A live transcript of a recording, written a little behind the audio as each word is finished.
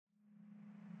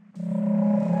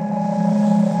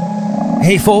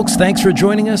Hey folks, thanks for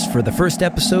joining us for the first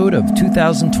episode of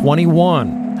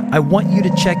 2021. I want you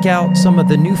to check out some of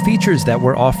the new features that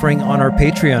we're offering on our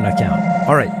Patreon account.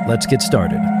 All right, let's get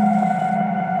started.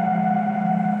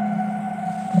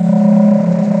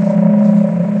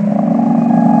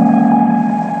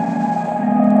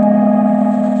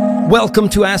 Welcome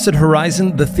to Acid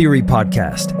Horizon, the Theory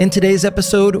Podcast. In today's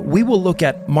episode, we will look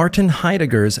at Martin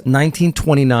Heidegger's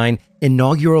 1929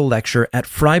 inaugural lecture at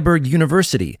Freiburg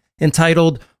University,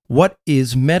 entitled, What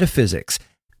is Metaphysics?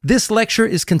 This lecture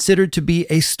is considered to be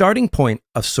a starting point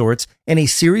of sorts in a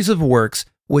series of works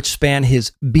which span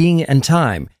his Being and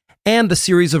Time, and the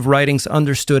series of writings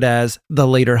understood as the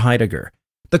later Heidegger.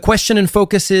 The question in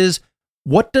focus is,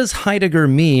 what does Heidegger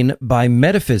mean by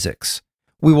metaphysics?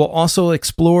 We will also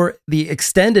explore the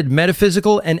extended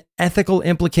metaphysical and ethical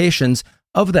implications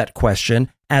of that question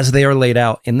as they are laid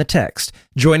out in the text.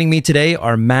 Joining me today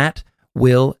are Matt,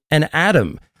 Will, and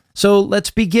Adam. So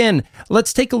let's begin.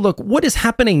 Let's take a look. What is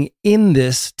happening in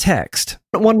this text?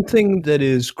 One thing that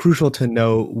is crucial to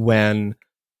note when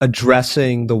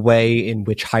addressing the way in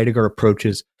which Heidegger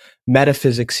approaches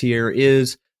metaphysics here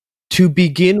is to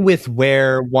begin with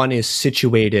where one is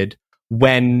situated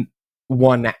when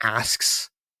one asks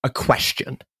a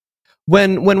question.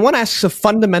 When one asks a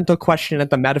fundamental question at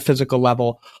the metaphysical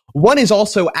level, one is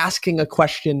also asking a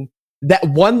question that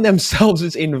one themselves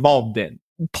is involved in.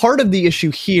 Part of the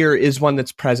issue here is one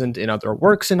that's present in other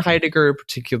works in Heidegger,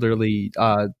 particularly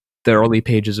the early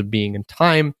pages of Being and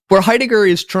Time, where Heidegger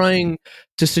is trying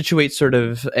to situate sort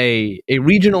of a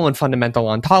regional and fundamental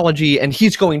ontology, and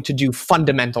he's going to do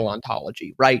fundamental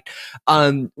ontology, right?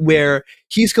 Where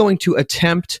he's going to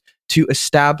attempt to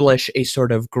establish a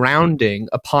sort of grounding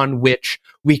upon which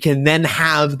we can then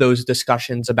have those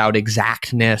discussions about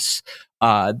exactness,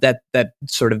 that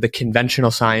sort of the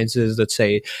conventional sciences that,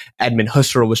 say, Edmund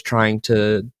Husserl was trying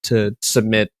to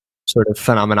submit sort of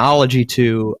phenomenology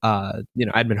to.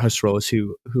 Edmund Husserl is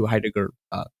who Heidegger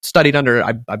studied under.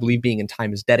 I believe Being and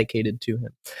Time is dedicated to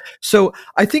him. So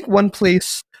I think one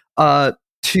place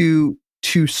to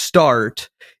start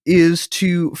is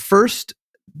to first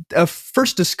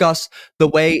discuss the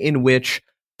way in which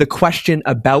the question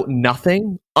about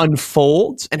nothing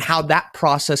unfolds and how that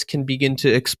process can begin to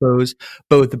expose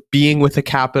both being with a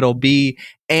capital B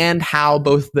and how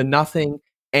both the nothing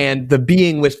and the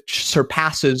being which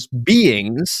surpasses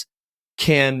beings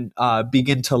can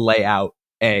begin to lay out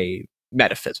a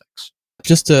metaphysics.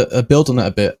 Just to build on that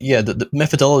a bit, the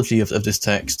methodology of this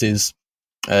text is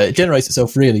it generates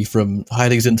itself really from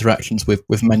Heidegger's interactions with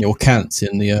Immanuel Kant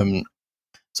in the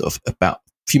sort of about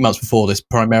a few months before this,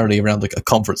 primarily around a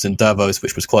conference in Davos,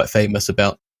 which was quite famous,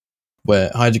 about where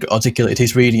Heidegger articulated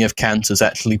his reading of Kant as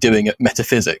actually doing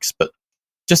metaphysics. But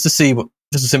just to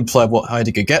simplify what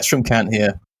Heidegger gets from Kant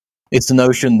here, it's the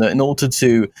notion that in order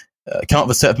to come up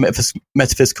with a set of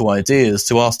metaphysical ideas,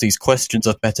 to ask these questions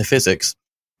of metaphysics,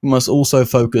 we must also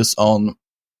focus on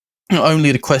not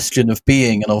only the question of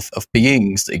being and of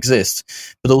beings that exist,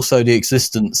 but also the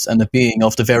existence and the being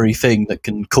of the very thing that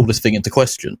can call this thing into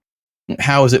question.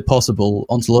 How is it possible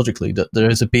ontologically that there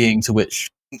is a being to which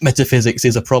metaphysics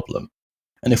is a problem?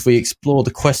 And if we explore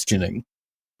the questioning,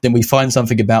 then we find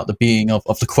something about the being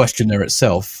of the questioner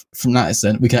itself. From that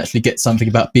extent, we can actually get something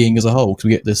about being as a whole, because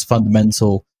we get this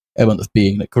fundamental element of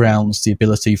being that grounds the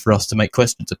ability for us to make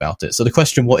questions about it. So the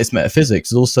question, what is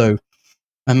metaphysics, is also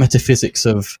a metaphysics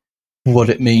of what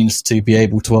it means to be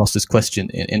able to ask this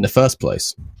question in the first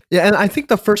place. Yeah, and I think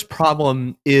the first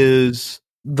problem is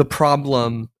the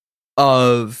problem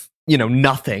of,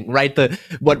 nothing, right?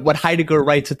 What Heidegger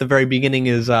writes at the very beginning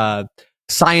is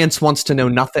science wants to know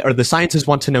nothing, or the sciences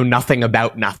want to know nothing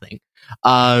about nothing.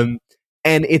 And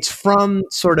it's from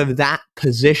sort of that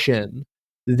position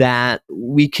that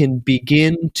we can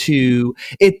begin to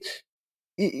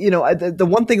the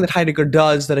one thing that Heidegger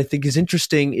does that I think is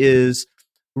interesting is,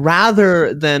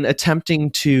 rather than attempting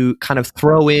to kind of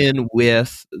throw in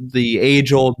with the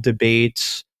age-old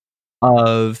debates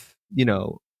of,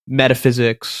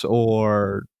 metaphysics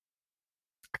or,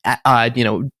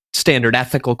 standard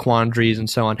ethical quandaries and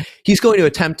so on, he's going to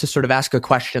attempt to sort of ask a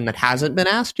question that hasn't been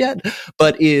asked yet,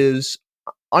 but is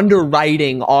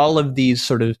underwriting all of these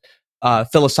sort of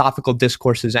philosophical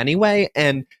discourses anyway.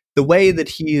 And the way that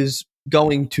he is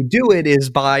going to do it is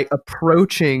by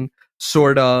approaching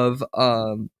sort of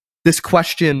this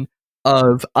question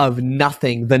of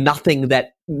nothing, the nothing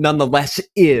that nonetheless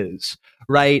is,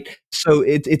 right? So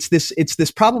it's this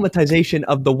problematization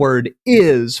of the word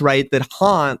is, right, that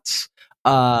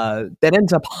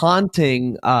ends up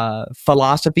haunting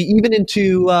philosophy even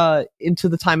into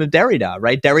the time of Derrida,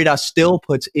 right? Derrida still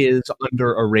puts is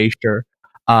under erasure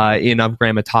of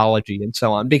grammatology and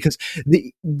so on, because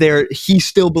he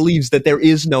still believes that there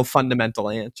is no fundamental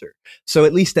answer. So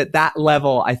at least at that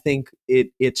level, I think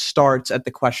it starts at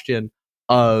the question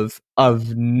of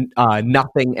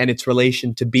nothing and its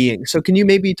relation to being. So can you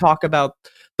maybe talk about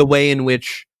the way in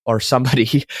which, or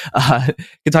somebody can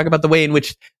talk about the way in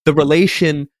which the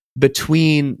relation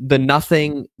between the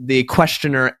nothing, the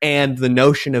questioner, and the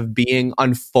notion of being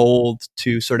unfold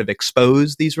to sort of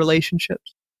expose these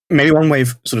relationships? Maybe one way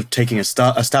of sort of taking a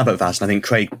stab at that, and I think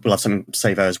Craig will have something to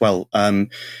say there as well,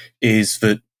 is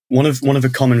that one of the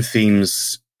common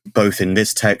themes, both in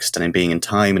this text and in Being and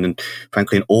Time, and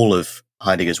frankly in all of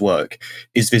Heidegger's work,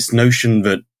 is this notion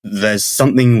that there's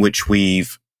something which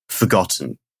we've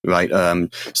forgotten, right?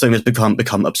 Something that's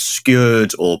become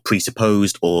obscured or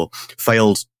presupposed or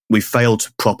we've failed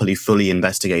to properly, fully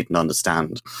investigate and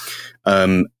understand.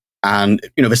 And,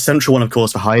 the central one, of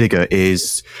course, for Heidegger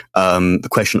is the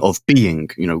question of being,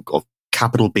 of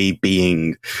capital B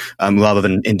being, rather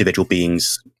than individual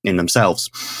beings in themselves.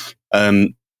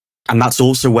 And that's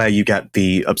also where you get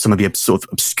some of the sort of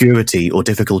obscurity or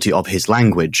difficulty of his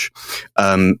language.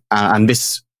 And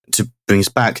this, to bring us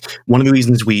back, one of the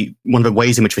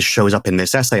ways in which this shows up in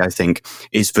this essay, I think,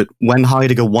 is that when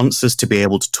Heidegger wants us to be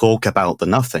able to talk about the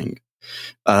nothing,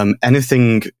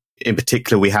 anything in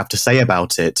particular we have to say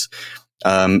about it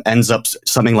ends up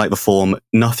something like the form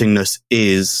 "nothingness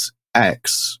is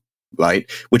X,"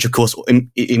 right? Which, of course,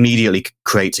 immediately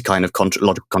creates a kind of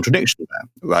logical contradiction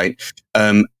there, right?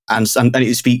 And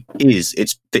it's the is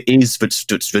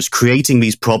that's creating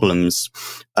these problems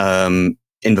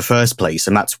in the first place,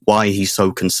 and that's why he's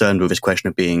so concerned with this question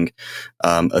of being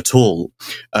at all.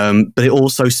 But it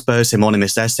also spurs him on in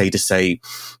this essay to say,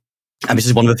 and this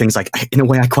is one of the things, in a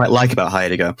way, I quite like about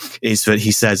Heidegger, is that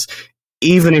he says,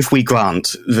 even if we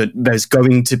grant that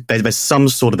there's some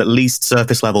sort of at least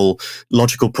surface level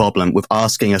logical problem with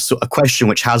asking a question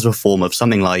which has a form of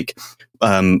something like,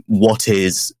 what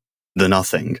is the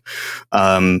nothing?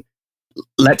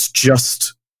 Let's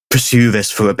just pursue this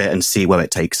for a bit and see where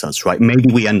it takes us, right?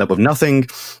 Maybe we end up with nothing,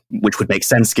 which would make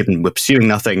sense given we're pursuing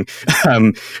nothing.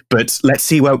 But let's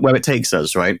see where it takes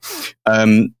us, right?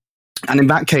 And in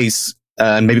that case,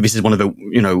 maybe this is one of the,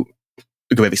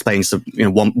 a good way of explaining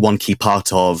one key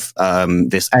part of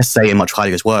this essay and much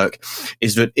Heidegger's work,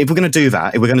 is that if we're going to do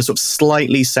that, if we're going to sort of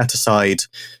slightly set aside,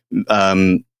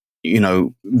 the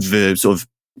sort of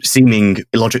seeming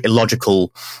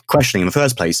illogical questioning in the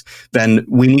first place, then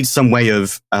we need some way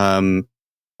of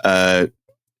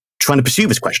trying to pursue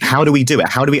this question. How do we do it?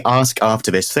 How do we ask after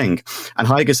this thing? And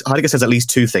Heidegger says at least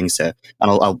two things here,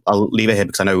 and I'll leave it here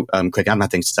because I know Craig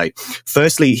had things to say.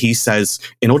 Firstly, he says,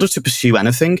 in order to pursue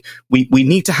anything, we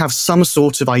need to have some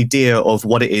sort of idea of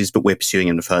what it is that we're pursuing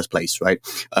in the first place, right?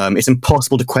 It's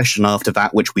impossible to question after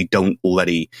that which we don't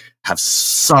already have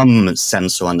some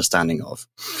sense or understanding of.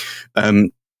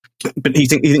 But he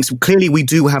thinks clearly we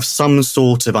do have some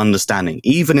sort of understanding,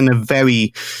 even in a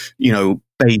very,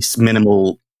 base,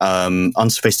 minimal,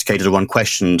 unsophisticated or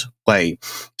unquestioned way,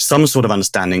 some sort of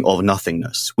understanding of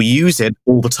nothingness. We use it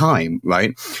all the time,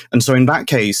 right? And so in that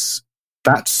case,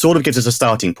 that sort of gives us a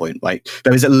starting point, right?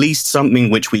 There is at least something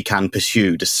which we can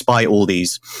pursue despite all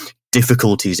these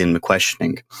difficulties in the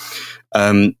questioning.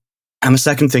 And the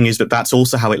second thing is that that's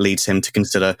also how it leads him to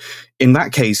consider, in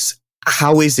that case,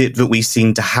 how is it that we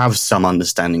seem to have some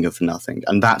understanding of nothing?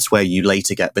 And that's where you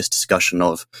later get this discussion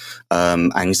of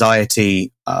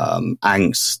anxiety,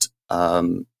 angst,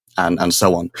 and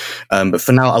so on. But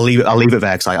for now, I'll leave it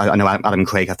there because I know Adam and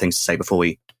Craig have things to say before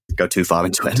we go too far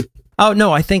into it. Oh,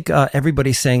 no, I think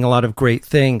everybody's saying a lot of great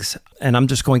things, and I'm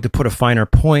just going to put a finer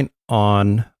point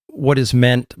on what is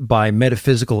meant by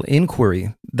metaphysical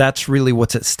inquiry. That's really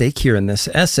what's at stake here in this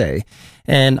essay.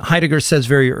 And Heidegger says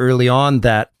very early on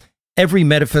that every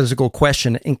metaphysical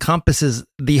question encompasses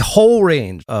the whole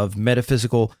range of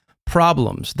metaphysical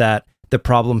problems, that the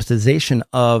problematization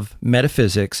of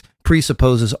metaphysics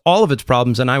presupposes all of its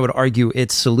problems, and I would argue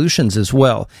its solutions as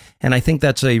well. And I think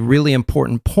that's a really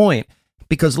important point,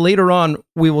 because later on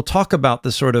we will talk about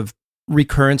the sort of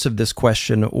recurrence of this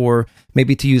question, or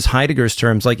maybe to use Heidegger's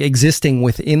terms, like existing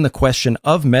within the question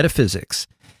of metaphysics.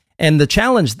 And the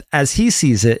challenge, as he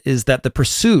sees it, is that the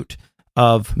pursuit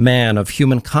of man, of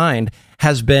humankind,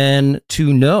 has been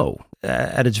to know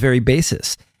at its very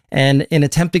basis. And in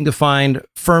attempting to find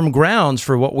firm grounds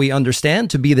for what we understand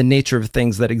to be the nature of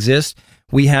things that exist,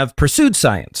 we have pursued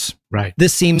science. Right.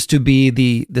 This seems to be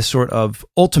the sort of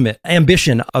ultimate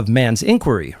ambition of man's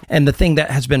inquiry. And the thing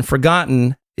that has been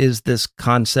forgotten is this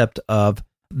concept of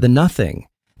the nothing,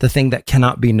 the thing that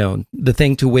cannot be known, the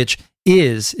thing to which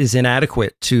is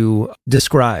inadequate to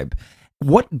describe.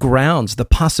 what grounds the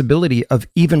possibility of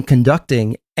even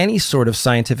conducting any sort of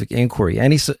scientific inquiry,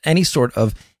 any sort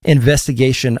of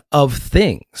investigation of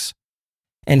things?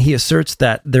 And he asserts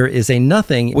that there is a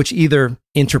nothing which either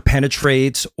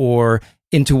interpenetrates or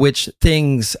into which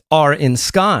things are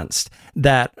ensconced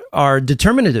that are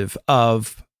determinative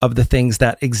of the things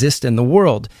that exist in the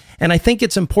world. And I think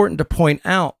it's important to point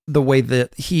out the way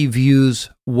that he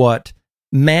views what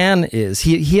man is.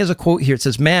 He has a quote here. It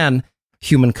says, "Man,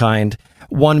 humankind,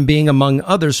 one being among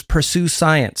others, pursue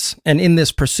science. And in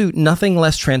this pursuit, nothing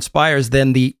less transpires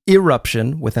than the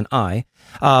irruption," with an I,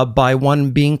 "by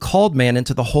one being called man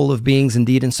into the whole of beings,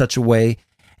 indeed in such a way,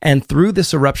 and through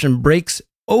this eruption breaks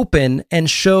open and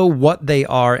show what they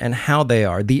are and how they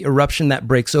are. The eruption that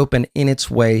breaks open in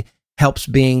its way helps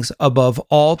beings above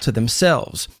all to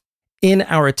themselves. In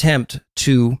our attempt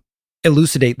to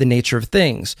elucidate the nature of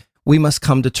things, we must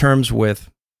come to terms with,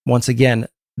 once again,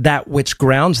 that which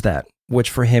grounds that, which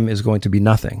for him is going to be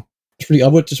nothing." I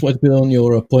would just want to build on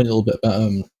your point a little bit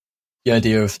about the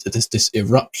idea of this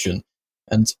eruption.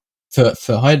 And for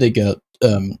Heidegger,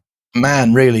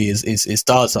 man really is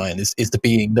Dasein, is the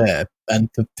being there. And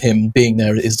for him, being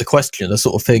there is the question, the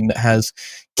sort of thing that has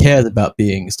cared about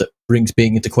beings, that brings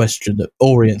being into question, that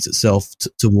orients itself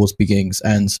towards beings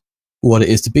and what it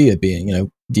is to be a being. You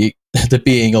know, the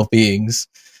being of beings.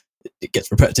 It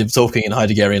gets repetitive talking in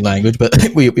Heideggerian language, but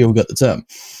we all got the term.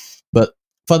 But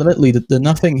fundamentally, the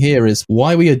nothing here is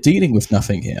why we are dealing with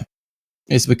nothing here.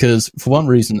 It's because, for one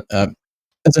reason,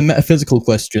 as a metaphysical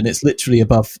question, it's literally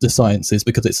above the sciences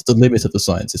because it's the limit of the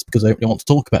sciences, because they want to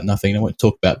talk about nothing, they want to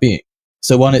talk about being.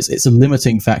 So one, it's a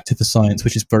limiting factor for science,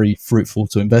 which is very fruitful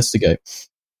to investigate.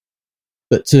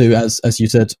 But two, as you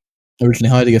said,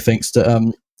 originally Heidegger thinks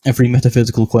that every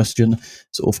metaphysical question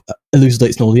sort of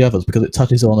elucidates all the others because it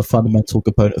touches on a fundamental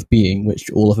component of being, which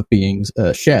all other beings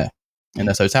share in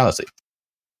their totality.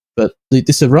 But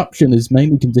this eruption is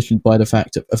mainly conditioned by the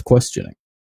fact of questioning.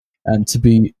 And to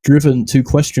be driven to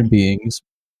question beings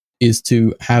is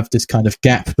to have this kind of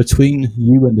gap between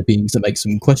you and the beings that makes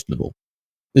them questionable.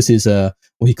 This is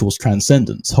what he calls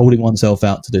transcendence, holding oneself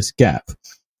out to this gap.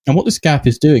 And what this gap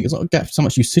is doing is not a gap so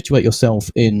much you situate yourself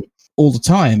in all the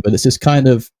time, but it's this kind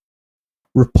of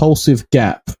repulsive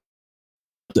gap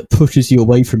that pushes you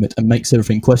away from it and makes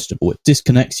everything questionable. It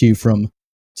disconnects you from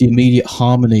the immediate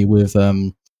harmony with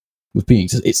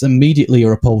beings. It's immediately a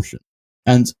repulsion.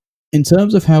 And in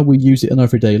terms of how we use it in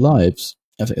everyday lives,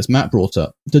 I think as Matt brought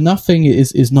up, the nothing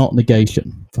is not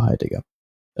negation for Heidegger.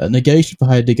 Negation for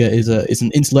Heidegger is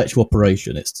an intellectual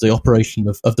operation. It's the operation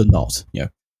of the not. You know,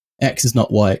 X is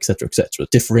not Y, etc., etc.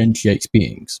 Differentiates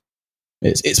beings.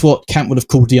 It's what Kant would have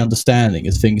called the understanding,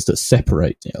 as things that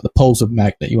separate. You know, the poles of a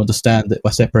magnet. You understand it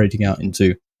by separating out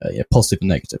into positive and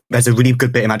negative. There's a really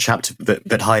good bit in that chapter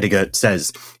that Heidegger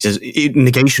says. He says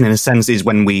negation, in a sense, is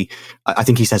when we. I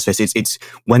think he says this. It's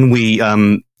when we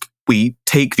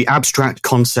take the abstract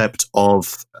concept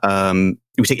of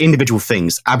we take individual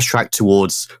things, abstract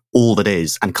towards all that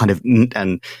is, and kind of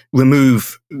and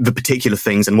remove the particular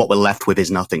things, and what we're left with is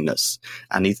nothingness.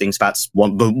 And he thinks that's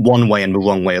the one way and the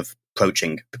wrong way of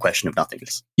approaching the question of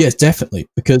nothingness. Yes, definitely,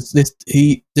 because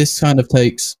this kind of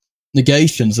takes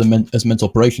negation as a mental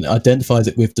operation. It identifies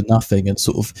it with the nothing and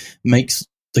sort of makes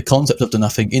the concept of the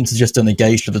nothing into just a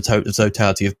negation of the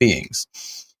totality of beings.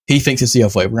 He thinks it's the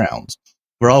other way around.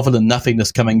 Rather than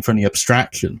nothingness coming from the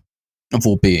abstraction of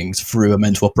all beings through a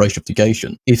mental operation of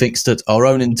negation, he thinks that our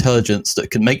own intelligence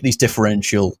that can make these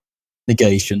differential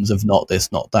negations of not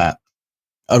this, not that,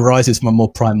 arises from a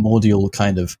more primordial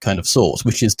kind of source,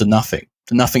 which is the nothing.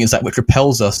 The nothing is that which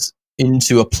repels us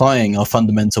into applying our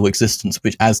fundamental existence,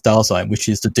 which as Dasein, which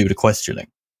is to do the questioning.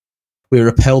 We're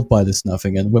repelled by this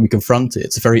nothing, and when we confront it,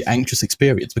 it's a very anxious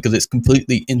experience because it's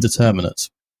completely indeterminate,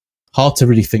 hard to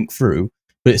really think through,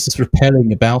 but it's this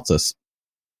repelling about us,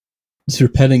 this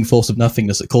repelling force of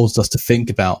nothingness that causes us to think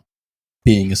about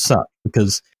being as such,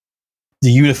 because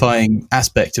the unifying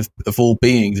aspect of all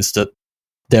beings is that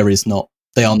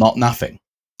they are not nothing.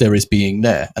 There is being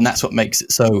there. And that's what makes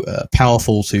it so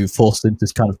powerful to force into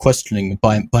this kind of questioning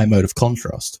by mode of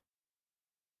contrast.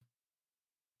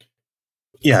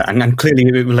 Yeah, and clearly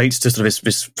it relates to sort of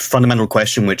this fundamental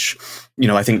question, which,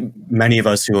 I think many of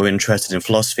us who are interested in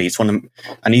philosophy, it's one of,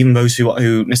 and even those who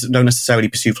don't necessarily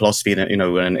pursue philosophy in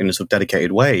a sort of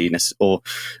dedicated way, or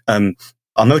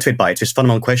are motivated by it. It's this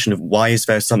fundamental question of why is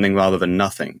there something rather than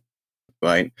nothing,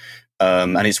 right?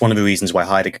 And it's one of the reasons why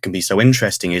Heidegger can be so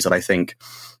interesting is that I think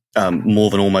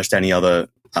more than almost any other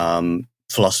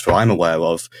philosopher I'm aware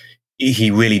of,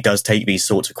 he really does take these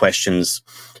sorts of questions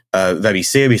very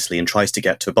seriously and tries to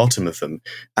get to the bottom of them.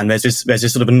 And there's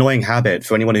this sort of annoying habit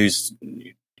for anyone who's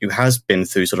who has been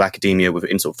through sort of academia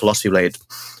in sort of philosophy-related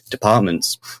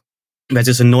departments, there's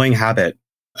this annoying habit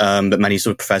that many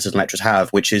sort of professors and lecturers have,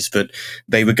 which is that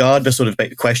they regard the sort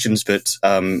of questions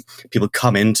that people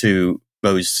come into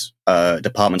those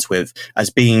departments with as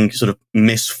being sort of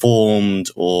misformed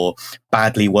or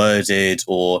badly worded,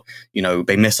 or, you know,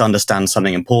 they misunderstand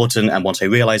something important, and once they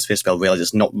realize this, they'll realize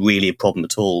it's not really a problem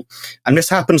at all. And this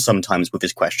happens sometimes with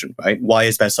this question, right? Why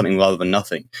is there something rather than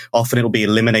nothing? Often it'll be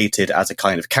eliminated as a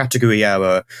kind of category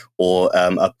error, or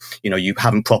you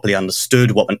haven't properly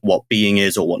understood what being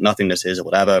is, or what nothingness is, or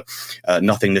whatever.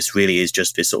 Nothingness really is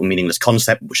just this sort of meaningless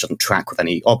concept which doesn't track with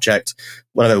any object,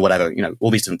 whatever, you know,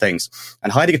 all these different things.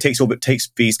 And Heidegger takes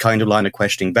these kind of line of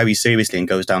questioning very seriously and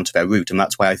goes down to their root. And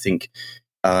that's why I think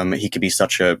he could be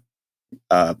such a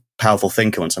powerful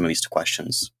thinker on some of these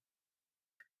questions.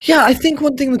 Yeah, I think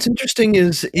one thing that's interesting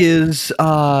is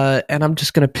and I'm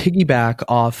just going to piggyback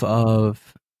off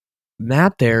of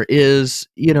Matt there, is,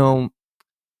 you know,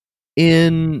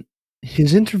 in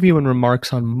his interview and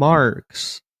remarks on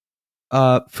Marx,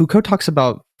 Foucault talks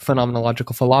about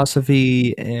phenomenological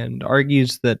philosophy and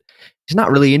argues that he's not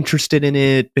really interested in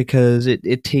it because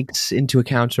it takes into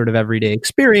account sort of everyday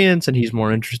experience, and he's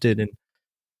more interested in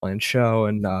Blanchot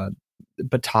and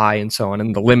Bataille and so on,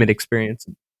 and the limit experience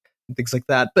and things like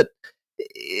that. But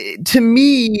to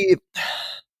me,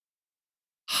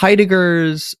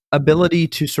 Heidegger's ability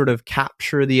to sort of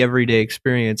capture the everyday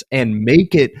experience and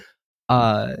make it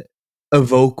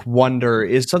evoke wonder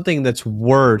is something that's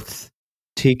worth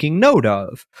taking note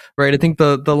of, right? I think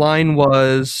the line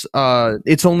was,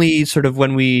 it's only sort of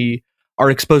when we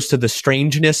are exposed to the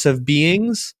strangeness of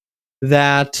beings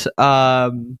that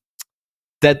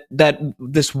that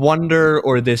this wonder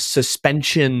or this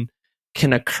suspension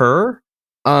can occur.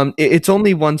 It's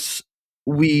only once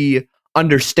we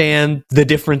understand the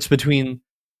difference between,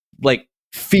 like,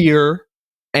 fear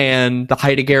and the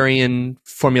Heideggerian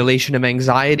formulation of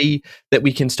anxiety that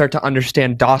we can start to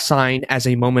understand Dasein as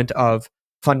a moment of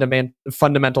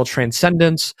fundamental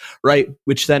transcendence, right?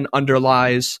 Which then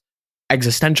underlies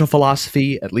existential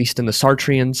philosophy, at least in the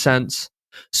Sartrean sense.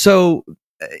 So,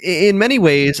 in many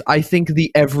ways, I think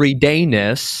the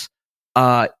everydayness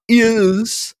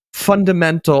is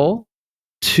fundamental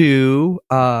to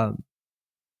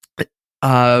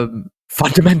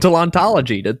fundamental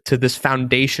ontology, to this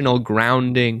foundational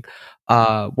grounding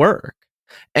work.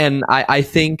 And I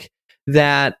think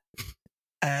that,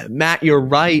 Matt, you're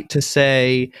right to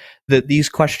say that these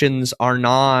questions are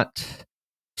not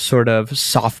sort of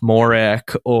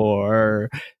sophomoric or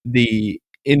the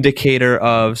indicator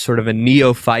of sort of a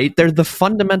neophyte. They're the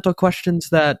fundamental questions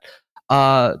that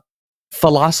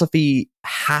philosophy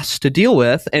has to deal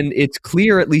with. And it's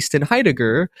clear, at least in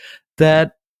Heidegger,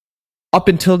 that up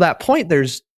until that point,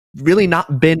 there's really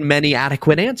not been many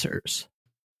adequate answers.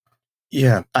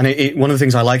 Yeah, and one of the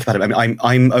things I like about it, I mean,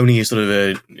 I'm only sort of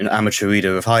an amateur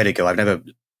reader of Heidegger. I've never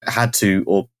had to,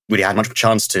 or really had much of a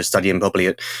chance to study him probably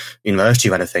at university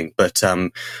or anything. But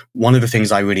one of the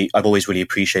things I've always really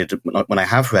appreciated when I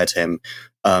have read him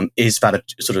is that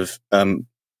sort of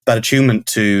that attunement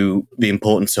to the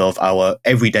importance of our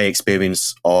everyday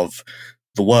experience of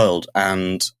the world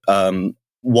and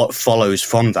what follows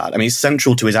from that. I mean, it's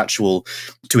central to his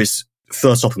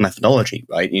philosophical methodology,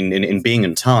 right? In Being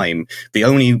and Time, the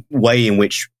only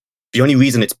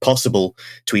reason it's possible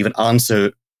to even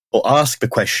answer or ask the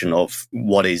question of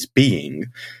what is being,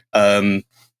 firstly,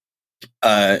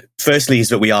 is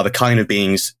that we are the kind of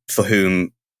beings for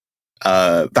whom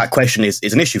that question is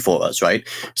an issue for us, right?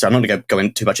 So I'm not going to go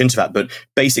too much into that, but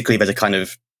basically there's a kind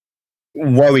of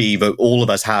worry that all of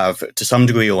us have to some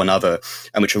degree or another,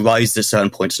 and which arises at certain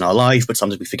points in our life, but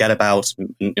sometimes we forget about,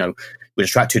 and, you know, we're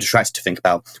distracted to think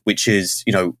about, which is,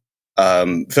 you know,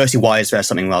 firstly, why is there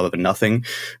something rather than nothing?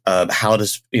 How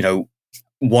does, you know,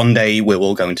 one day we're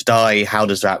all going to die. How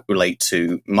does that relate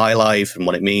to my life and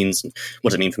what it means, and what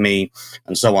does it mean for me,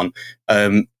 and so on.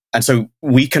 And so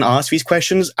we can ask these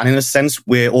questions, and in a sense,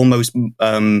 we're almost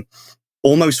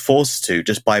forced to,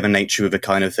 just by the nature of the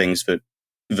kind of things that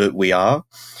we are.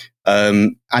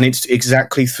 And it's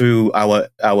exactly through our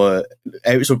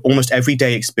sort of almost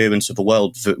everyday experience of the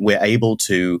world that we're able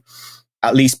to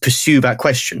at least pursue that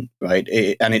question, right?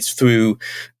 And it's through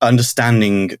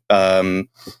understanding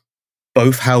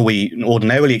both how we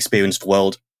ordinarily experience the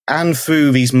world and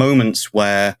through these moments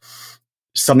where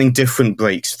something different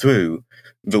breaks through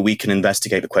that we can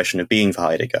investigate the question of being for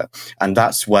Heidegger. And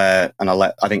that's where, and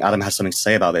I think Adam has something to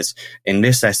say about this. In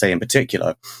this essay in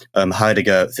particular,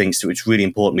 Heidegger thinks that it's really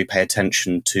important we pay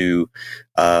attention to,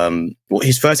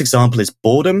 his first example is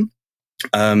boredom.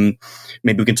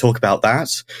 Maybe we can talk about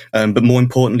that. But more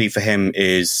importantly for him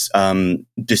is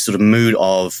this sort of mood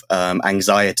of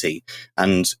anxiety.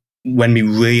 And when we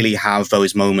really have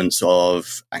those moments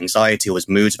of anxiety or those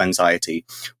moods of anxiety,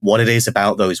 what it is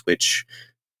about those which,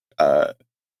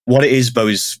 what it is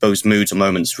those moods or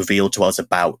moments reveal to us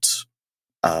about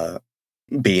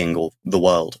being or the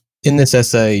world. In this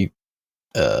essay,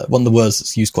 one of the words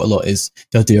that's used quite a lot is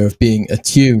the idea of being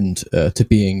attuned to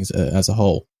beings as a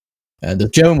whole. And the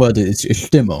German word is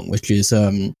Stimmung, which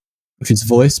is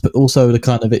voice, but also the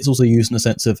kind of, it's also used in the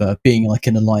sense of being like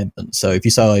in alignment. So if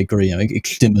you say I agree, you know, ich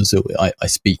stimme zu, I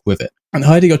speak with it. And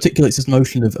Heidegger articulates this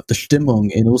notion of the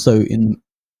Stimmung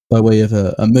by way of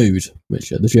a mood, which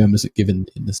the Germans have given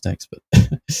in this text,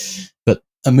 but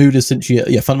a mood is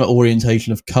essentially a fundamental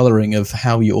orientation of colouring of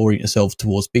how you orient yourself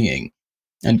towards being.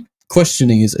 And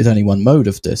questioning is only one mode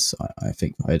of this, I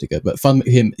think, Heidegger. But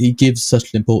he gives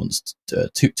such an importance to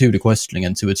the questioning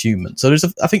and to attunement. So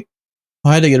I think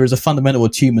Heidegger is a fundamental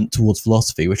attunement towards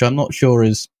philosophy, which I'm not sure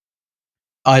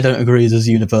I don't agree is as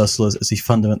universal as he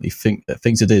fundamentally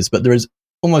thinks it is. But there is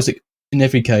almost in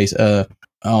every case an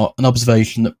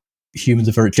observation that humans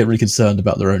are very generally concerned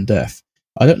about their own death.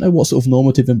 I don't know what sort of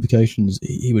normative implications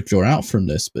he would draw out from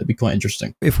this, but it'd be quite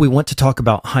interesting. If we want to talk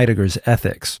about Heidegger's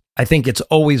ethics, I think it's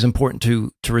always important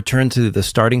to return to the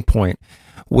starting point,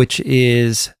 which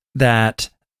is that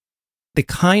the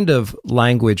kind of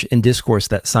language and discourse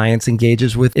that science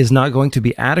engages with is not going to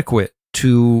be adequate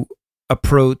to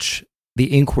approach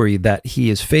the inquiry that he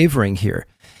is favoring here.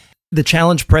 The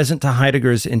challenge present to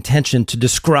Heidegger's intention to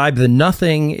describe the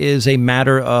nothing is a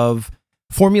matter of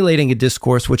formulating a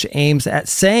discourse which aims at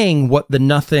saying what the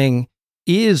nothing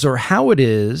is or how it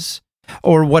is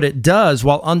or what it does,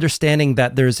 while understanding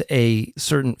that there's a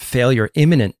certain failure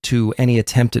imminent to any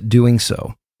attempt at doing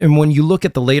so. And when you look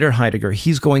at the later Heidegger,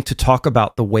 he's going to talk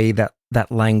about the way that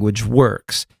language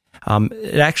works.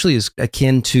 It actually is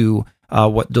akin to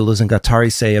what Deleuze and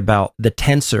Guattari say about the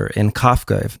tensor in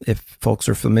Kafka, if folks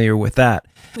are familiar with that.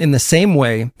 In the same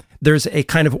way, there's a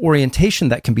kind of orientation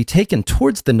that can be taken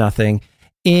towards the nothing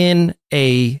in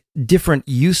a different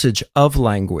usage of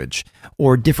language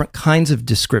or different kinds of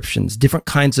descriptions, different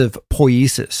kinds of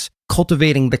poiesis,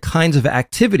 cultivating the kinds of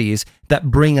activities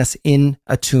that bring us in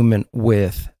attunement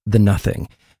with the nothing.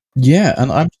 Yeah,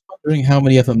 and I'm wondering how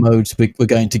many other modes we're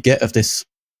going to get of this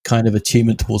kind of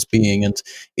attunement towards being. And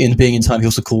in Being in Time, he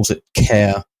also calls it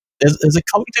care. There's a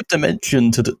cognitive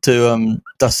dimension to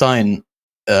Dasein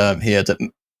here that,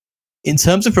 in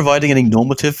terms of providing any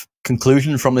normative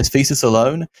conclusion from this thesis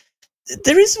alone,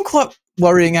 there is some quite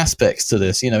worrying aspects to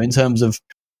this, in terms of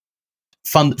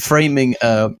framing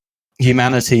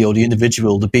humanity or the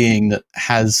individual, the being that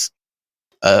has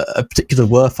a particular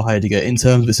worth for Heidegger in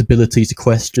terms of its ability to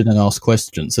question and ask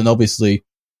questions. And obviously,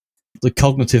 the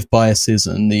cognitive biases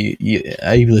and the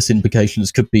ableist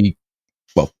implications could be,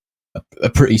 well, a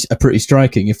pretty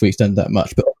striking if we extend that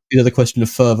much. But the question of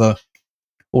further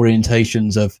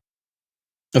orientations of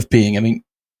being. I mean,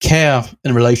 care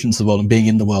in relation to the world and being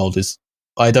in the world is,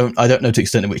 I don't know to the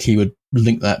extent in which he would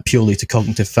link that purely to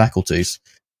cognitive faculties.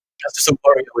 That's just a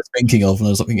worry I was thinking of, and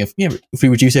I was thinking of, if we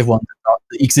reduce everyone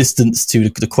the existence to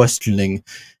the questioning,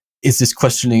 is this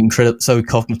questioning so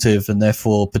cognitive and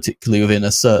therefore particularly within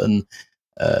a certain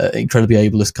incredibly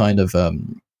ableist kind of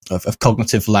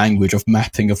cognitive language of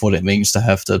mapping of what it means to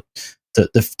have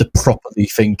the properly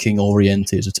thinking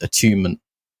oriented attunement.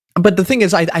 But the thing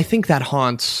is, I think that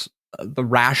haunts the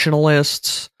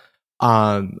rationalists.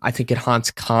 I think it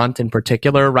haunts Kant in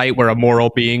particular, right? Where a moral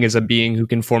being is a being who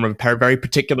can form a very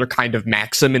particular kind of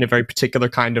maxim in a very particular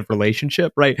kind of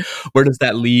relationship, right? Where does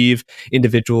that leave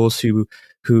individuals who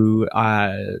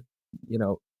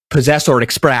possess or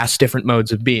express different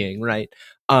modes of being, right?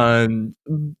 And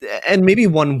maybe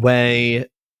one way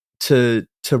to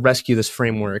rescue this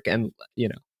framework and,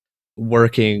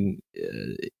 working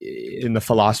in the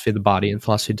philosophy of the body and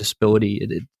philosophy of disability,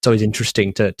 it's always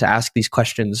interesting to ask these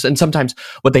questions. And sometimes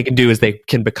what they can do is they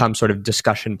can become sort of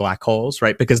discussion black holes,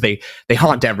 right? Because they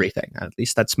haunt everything. At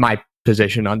least that's my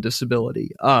position on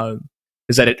disability.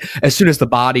 Is that as soon as the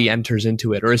body enters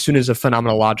into it, or as soon as a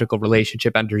phenomenological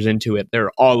relationship enters into it, there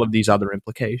are all of these other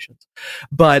implications.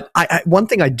 But one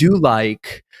thing I do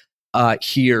like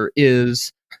here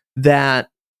is that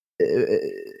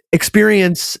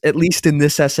experience, at least in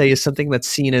this essay, is something that's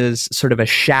seen as sort of a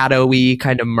shadowy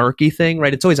kind of murky thing,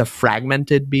 right? It's always a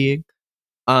fragmented being.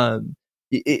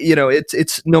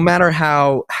 It's no matter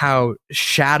how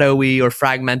shadowy or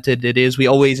fragmented it is, we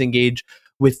always engage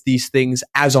with these things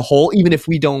as a whole, even if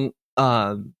we don't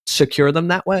secure them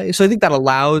that way. So I think that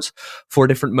allows for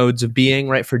different modes of being,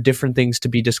 right? For different things to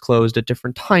be disclosed at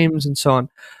different times and so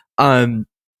on.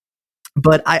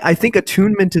 But I think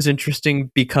attunement is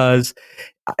interesting because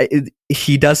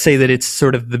he does say that it's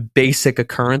sort of the basic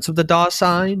occurrence of the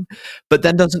Dasein, but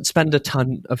then doesn't spend a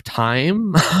ton of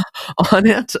time on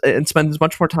it and spends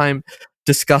much more time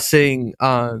discussing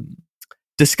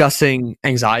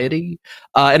anxiety.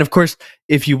 And of course,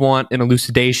 if you want an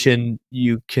elucidation,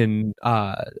 you can,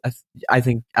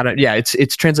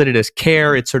 it's translated as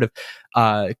care. It's sort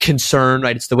of concern,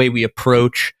 right? It's the way we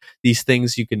approach these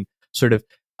things. You can sort of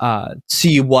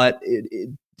see what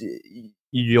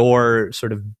your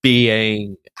sort of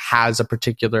being has a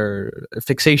particular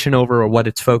fixation over, or what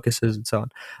its focus is, and so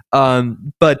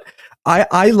on. But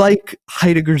I like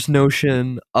Heidegger's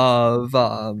notion of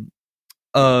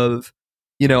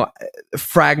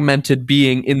fragmented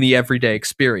being in the everyday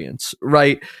experience,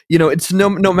 right? It's no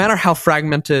matter how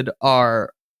fragmented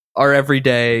our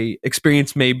everyday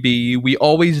experience may be, we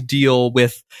always deal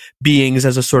with beings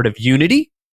as a sort of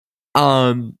unity.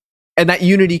 And that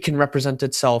unity can represent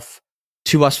itself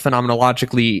to us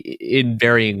phenomenologically in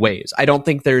varying ways. I don't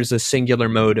think there's a singular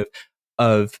mode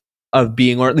of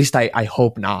being, or at least I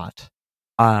hope not.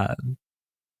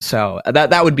 So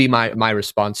that would be my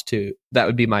response to that.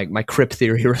 Would be my Crip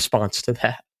theory response to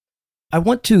that. I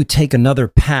want to take another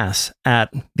pass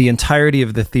at the entirety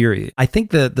of the theory. I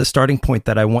think the starting point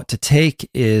that I want to take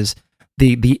is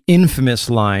the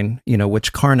infamous line,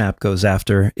 which Carnap goes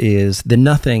after, is the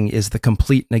nothing is the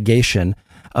complete negation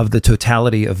of the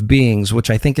totality of beings, which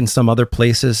I think in some other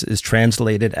places is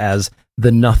translated as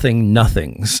the nothing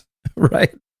nothings,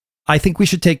 right? I think we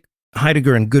should take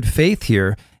Heidegger in good faith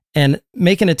here and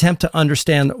make an attempt to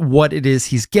understand what it is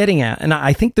he's getting at. And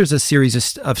I think there's a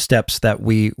series of steps that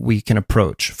we can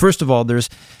approach. First of all, there's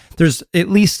at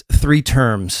least three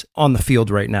terms on the field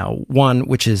right now. One,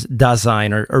 which is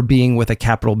Dasein, or being with a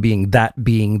capital being, that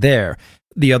being there.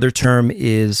 The other term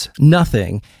is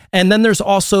nothing. And then there's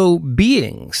also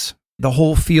beings, the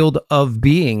whole field of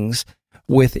beings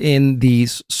within the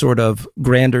sort of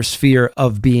grander sphere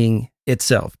of being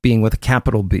itself, being with a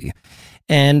capital B.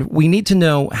 And we need to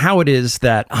know how it is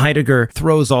that Heidegger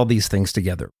throws all these things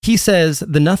together. He says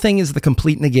the nothing is the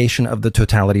complete negation of the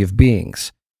totality of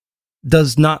beings.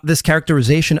 Does not this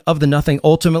characterization of the nothing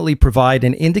ultimately provide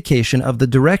an indication of the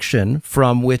direction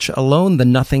from which alone the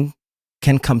nothing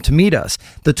can come to meet us?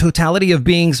 The totality of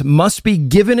beings must be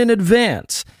given in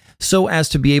advance so as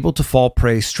to be able to fall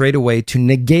prey straight away to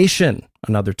negation,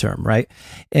 another term, right?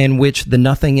 In which the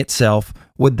nothing itself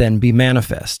would then be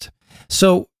manifest.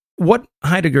 So what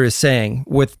Heidegger is saying,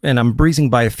 and I'm breezing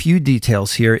by a few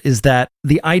details here, is that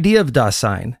the idea of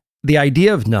Dasein, the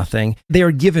idea of nothing, they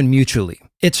are given mutually.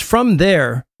 It's from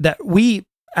there that we,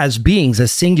 as beings,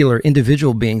 as singular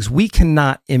individual beings, we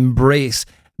cannot embrace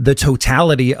the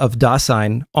totality of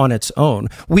Dasein on its own.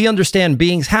 We understand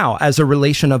beings how? As a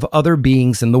relation of other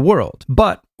beings in the world.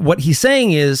 But what he's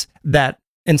saying is that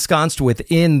ensconced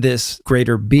within this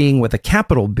greater being with a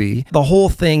capital B, the whole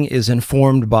thing is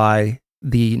informed by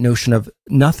the notion of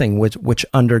nothing, which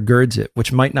undergirds it,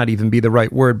 which might not even be the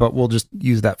right word, but we'll just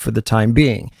use that for the time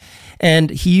being.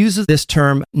 And he uses this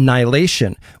term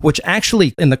nihilation, which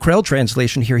actually in the Krell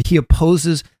translation here, he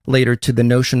opposes later to the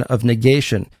notion of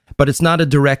negation, but it's not a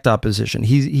direct opposition.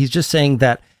 He's just saying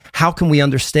that how can we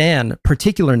understand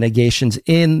particular negations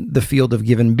in the field of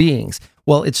given beings?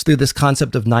 Well, it's through this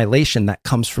concept of nihilation that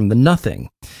comes from the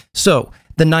nothing. So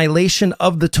the nihilation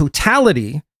of the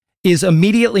totality is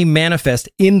immediately manifest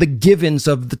in the givens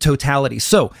of the totality.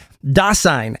 So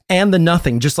Dasein and the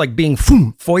nothing, just like being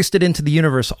foisted into the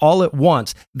universe all at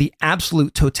once, the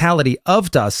absolute totality of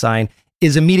Dasein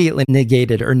is immediately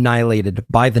negated or annihilated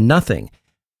by the nothing.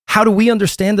 How do we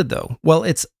understand it, though? Well,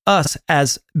 it's us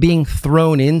as being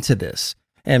thrown into this.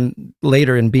 And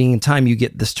later in Being in Time, you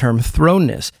get this term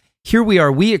thrownness. Here we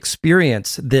are, we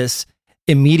experience this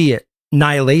immediate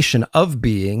annihilation of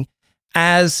being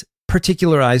as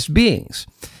particularized beings.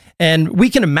 And we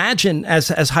can imagine, as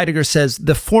Heidegger says,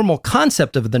 the formal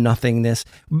concept of the nothingness,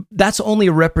 that's only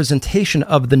a representation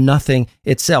of the nothing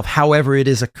itself, however it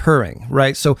is occurring,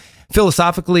 right? So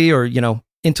philosophically or,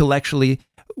 intellectually,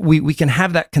 we can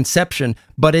have that conception,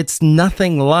 but it's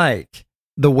nothing like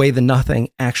the way the nothing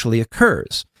actually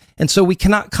occurs. And so we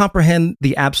cannot comprehend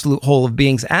the absolute whole of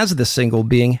beings as the single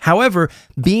being. However,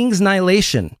 being's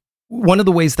annihilation, one of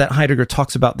the ways that Heidegger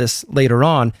talks about this later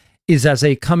on, is as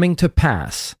a coming to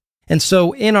pass. And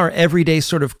so in our everyday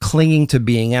sort of clinging to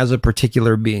being as a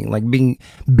particular being, like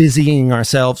busying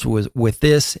ourselves with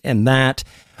this and that,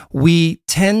 we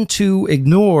tend to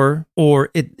ignore, or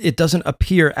it doesn't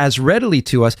appear as readily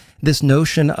to us, this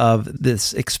notion of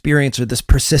this experience or this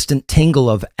persistent tingle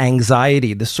of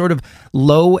anxiety, this sort of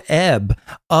low ebb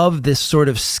of this sort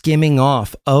of skimming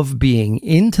off of being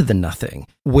into the nothing,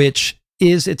 which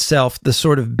is itself the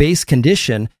sort of base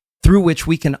condition through which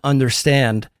we can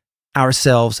understand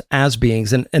ourselves as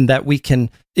beings, and that we can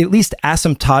at least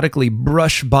asymptotically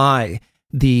brush by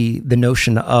the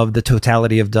notion of the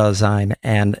totality of Dasein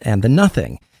and the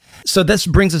nothing. So this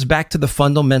brings us back to the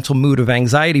fundamental mood of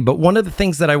anxiety. But one of the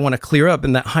things that I want to clear up,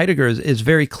 and that Heidegger is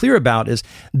very clear about, is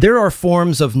there are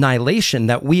forms of nihilation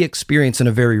that we experience in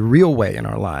a very real way in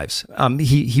our lives.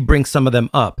 He brings some of them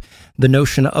up. The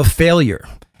notion of failure,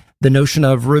 the notion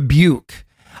of rebuke,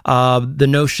 the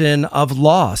notion of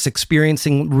loss,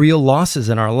 experiencing real losses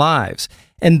in our lives.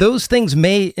 And those things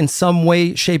may, in some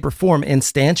way, shape, or form,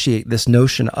 instantiate this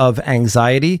notion of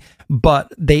anxiety,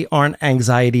 but they aren't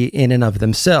anxiety in and of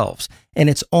themselves. And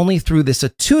it's only through this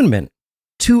attunement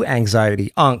to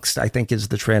anxiety, angst, I think is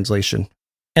the translation.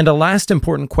 And a last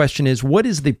important question is, what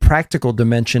is the practical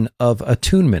dimension of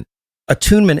attunement?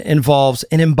 Attunement involves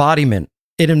an embodiment.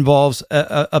 It involves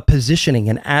a positioning,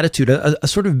 an attitude, a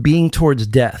sort of being towards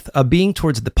death, a being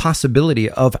towards the possibility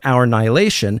of our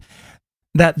annihilation,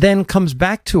 that then comes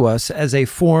back to us as a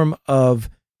form of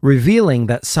revealing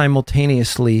that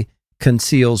simultaneously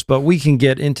conceals. But we can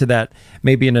get into that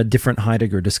maybe in a different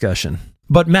Heidegger discussion.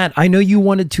 But Matt, I know you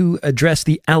wanted to address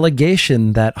the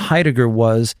allegation that Heidegger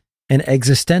was an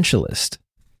existentialist.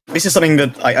 This is something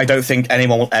that I don't think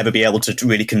anyone will ever be able to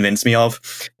really convince me of,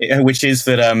 which is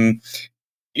that,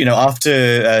 after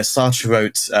Sartre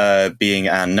wrote Being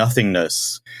and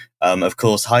Nothingness, of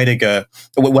course, Heidegger,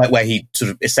 where he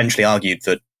sort of essentially argued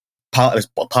that part of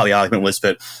the argument was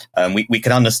that we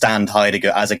can understand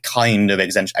Heidegger as a kind of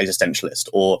existentialist,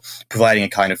 or providing a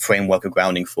kind of framework of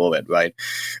grounding for it, right?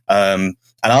 And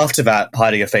after that,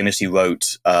 Heidegger famously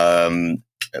wrote,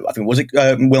 I think, was it,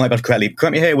 will I be correct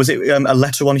me here, was it A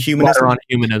Letter on Humanism? Letter on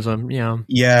Humanism, yeah.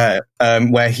 Yeah,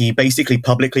 where he basically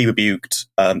publicly rebuked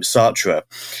Sartre,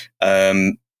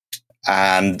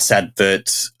 and said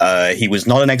that he was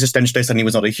not an existentialist and he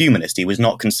was not a humanist. He was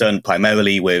not concerned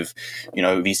primarily with,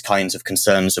 these kinds of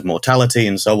concerns of mortality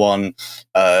and so on.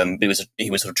 He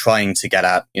was sort of trying to get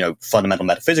at, fundamental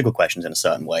metaphysical questions in a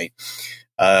certain way.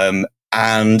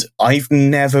 And I've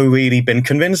never really been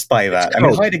convinced by that. I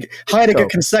mean, Heidegger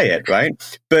can say it, right?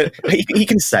 But he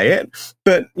can say it.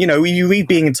 But, you read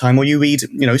Being and Time, or you read,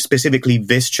 specifically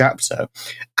this chapter,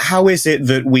 how is it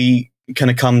that we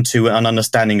kind of come to an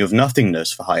understanding of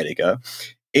nothingness for Heidegger?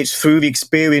 It's through the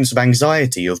experience of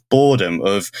anxiety, of boredom,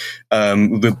 of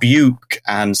rebuke,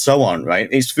 and so on, right?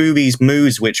 It's through these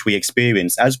moods which we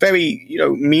experience as very,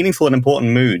 meaningful and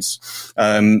important moods,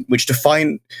 which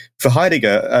define, for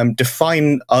Heidegger,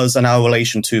 define us and our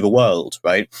relation to the world,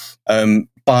 right?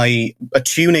 By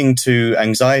attuning to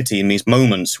anxiety in these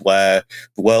moments where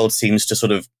the world seems to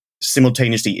sort of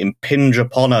simultaneously impinge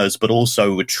upon us, but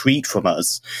also retreat from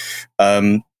us.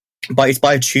 But it's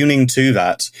by attuning to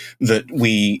that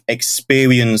we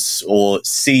experience or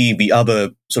see the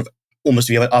other sort of almost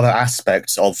the other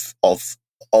aspects of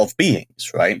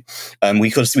beings, right? We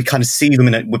kind of see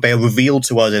them they are revealed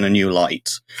to us in a new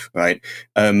light, right?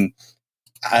 And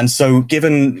so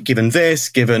given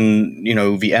this,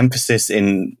 the emphasis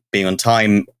in Being on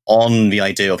Time on the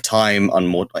idea of time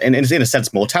and in a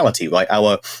sense mortality, right?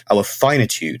 Our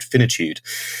finitude.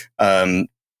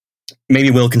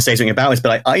 Maybe Will can say something about this,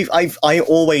 but I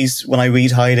always, when I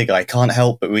read Heidegger, I can't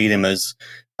help but read him as,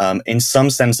 in some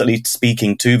sense, at least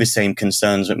speaking to the same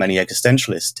concerns that many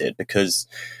existentialists did, because,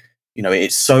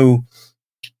 it's so.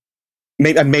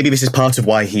 Maybe this is part of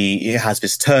why he has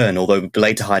this turn, although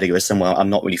later Heidegger is somewhere I'm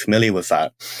not really familiar with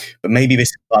that. But maybe this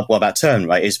is part of that turn,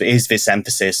 right? Is this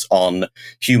emphasis on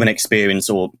human experience,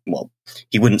 or, well,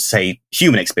 he wouldn't say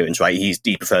human experience, right?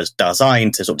 He prefers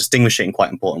Dasein to sort of distinguish it in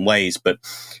quite important ways. But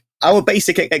our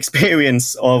basic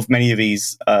experience of many of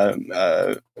these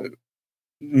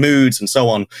moods and so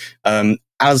on,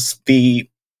 as the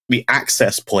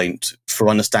access point for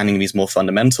understanding these more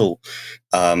fundamental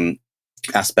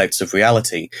aspects of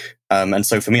reality. And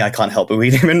so for me, I can't help but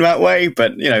read him in that way.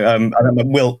 But,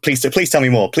 Will, please tell me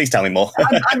more. Please tell me more.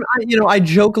 I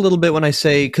joke a little bit when I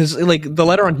say, because the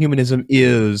Letter on Humanism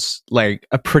is like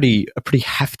a pretty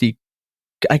hefty,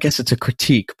 I guess it's a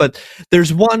critique, but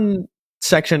there's one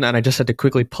section, and I just had to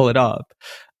quickly pull it up,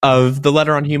 of the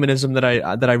letter on humanism that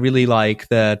I really like,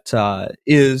 that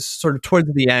is sort of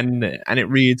towards the end, and it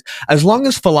reads, "As long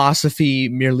as philosophy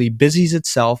merely busies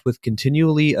itself with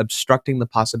continually obstructing the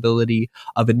possibility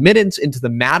of admittance into the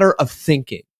matter of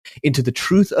thinking, into the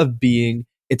truth of being,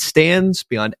 it stands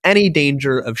beyond any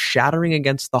danger of shattering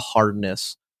against the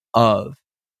hardness of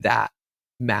that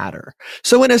matter."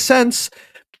 So in a sense,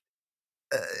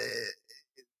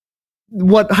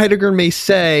 what Heidegger may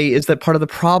say is that part of the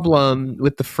problem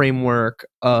with the framework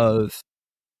of,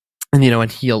 and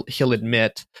he'll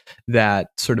admit that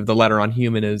sort of the letter on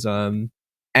humanism,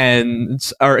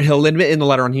 or he'll admit in the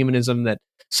letter on humanism that,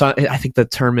 so I think the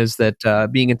term is that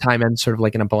being in time ends sort of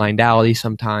like in a blindality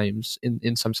sometimes,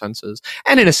 in some senses,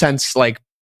 and in a sense like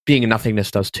being in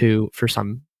nothingness does too for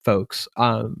some folks.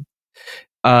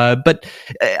 But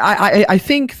I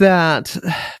think that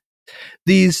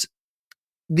these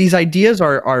ideas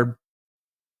are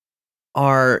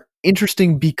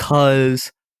interesting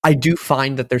because I do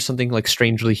find that there's something like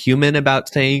strangely human about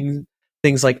saying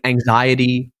things like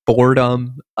anxiety,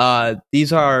 boredom.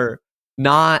 These are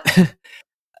not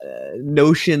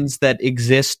notions that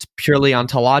exist purely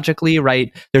ontologically,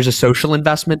 right? There's a social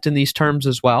investment in these terms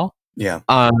as well. Yeah.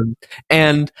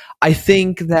 And I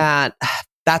think that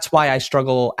that's why I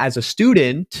struggle as a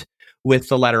student with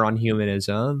the letter on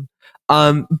humanism.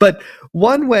 But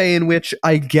one way in which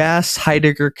I guess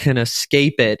Heidegger can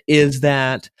escape it is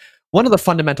that one of the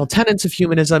fundamental tenets of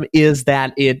humanism is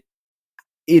that it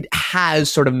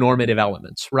has sort of normative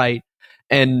elements, right?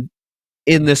 And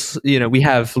in this, we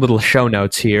have little show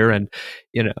notes here, and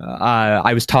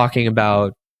I was talking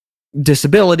about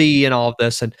disability and all of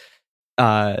this, and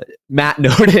Matt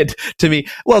noted to me,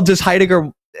 well, does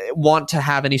Heidegger want to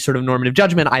have any sort of normative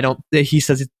judgment? He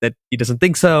says that he doesn't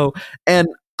think so, and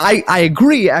I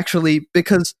agree, actually,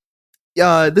 because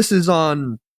this is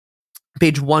on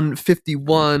page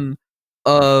 151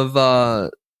 of the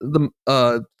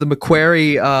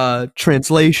Macquarie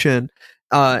translation,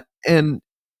 and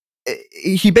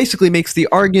he basically makes the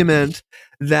argument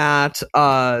that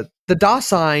the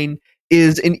Dasein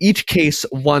is in each case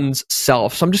one's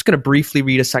self. So I'm just going to briefly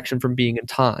read a section from Being in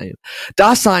Time.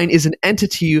 Dasein is an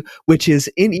entity which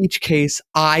is in each case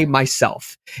I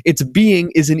myself. Its being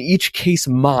is in each case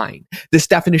mine. This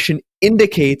definition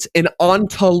indicates an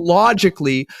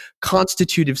ontologically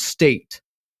constitutive state.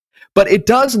 But it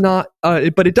does not.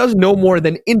 But it does no more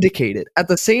than indicate it. At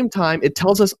the same time, it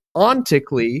tells us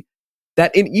ontically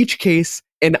that in each case,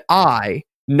 an I,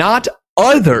 not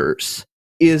others,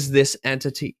 is this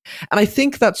entity. And I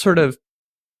think that sort of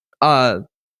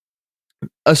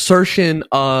assertion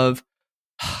of,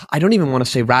 I don't even want to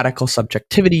say radical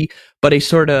subjectivity, but a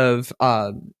sort of,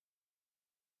 I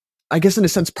guess in a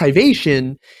sense,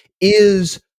 privation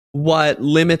is what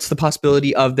limits the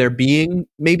possibility of there being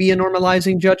maybe a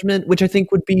normalizing judgment, which I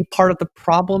think would be part of the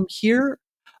problem here.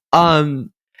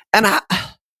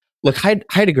 Look,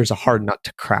 Heidegger's a hard nut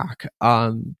to crack,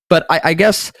 but I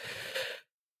guess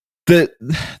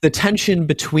the tension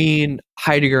between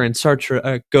Heidegger and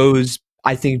Sartre goes,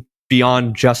 I think,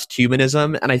 beyond just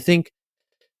humanism, and I think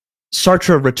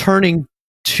Sartre returning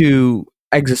to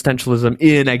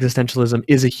existentialism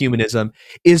is a humanism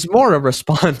is more a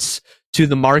response to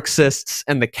the Marxists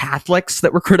and the Catholics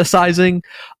that were criticizing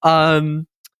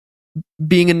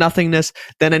being in nothingness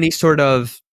than any sort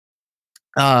of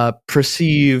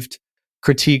perceived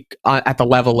critique at the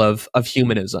level of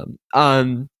humanism.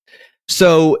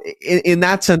 So in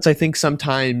that sense, I think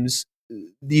sometimes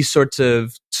these sorts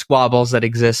of squabbles that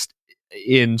exist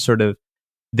in sort of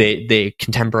the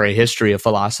contemporary history of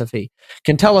philosophy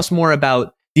can tell us more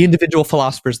about the individual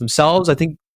philosophers themselves. I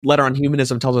think Letter on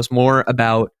Humanism tells us more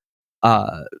about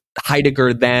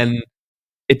Heidegger than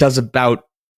it does about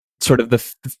sort of the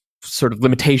sort of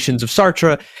limitations of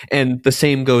Sartre, and the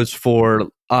same goes for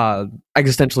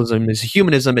existentialism as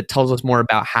humanism. It tells us more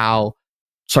about how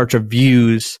Sartre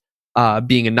views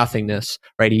being in nothingness,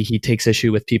 right? He takes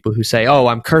issue with people who say, "Oh,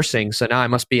 I'm cursing, so now I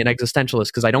must be an existentialist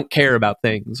because I don't care about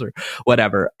things," or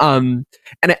whatever. And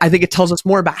I think it tells us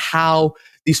more about how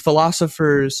these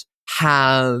philosophers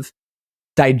have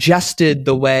digested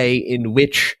the way in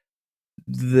which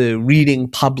the reading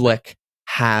public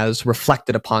has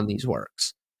reflected upon these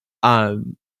works.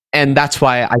 And that's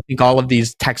why I think all of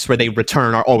these texts where they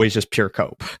return are always just pure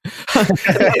cope.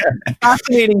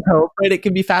 Fascinating cope, right? It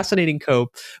can be fascinating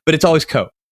cope, but it's always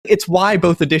cope. It's why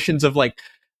both editions of like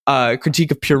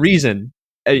Critique of Pure Reason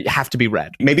have to be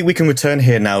read. Maybe we can return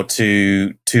here now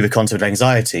to the concept of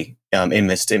anxiety, in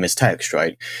this text,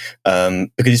 right?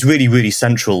 Because it's really, really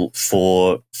central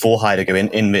for Heidegger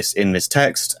in this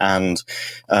text, and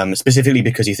specifically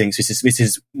because he thinks this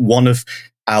is one of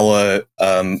our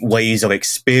ways of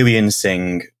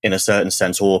experiencing, in a certain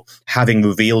sense, or having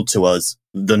revealed to us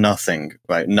the nothing,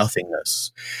 right?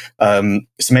 Nothingness. So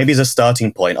maybe as a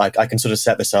starting point, I can sort of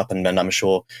set this up, and then I'm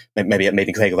sure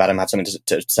maybe Craig or Adam have something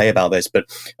to say about this. But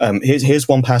here's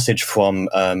one passage from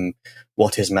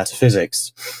What is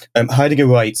Metaphysics? Heidegger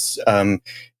writes, in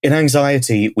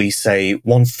anxiety, we say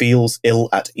one feels ill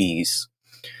at ease.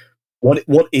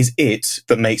 What is it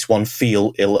that makes one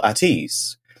feel ill at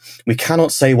ease? We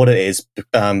cannot say what it is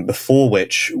before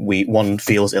which one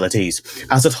feels ill at ease.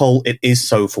 As a whole, it is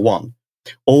so for one.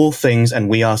 All things and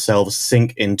we ourselves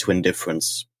sink into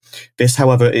indifference. This,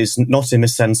 however, is not in the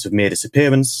sense of mere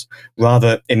disappearance.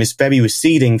 Rather, in this very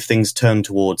receding, things turn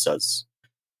towards us.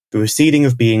 The receding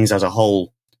of beings as a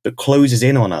whole that closes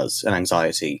in on us and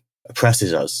anxiety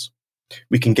oppresses us.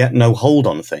 We can get no hold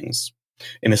on things.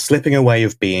 In the slipping away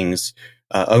of beings,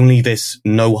 only this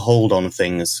no hold on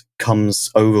things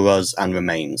comes over us and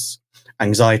remains.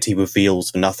 Anxiety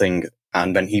reveals the nothing,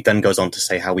 and then he then goes on to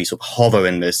say how we sort of hover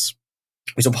in this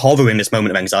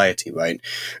moment of anxiety, right?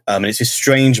 And it's this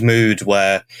strange mood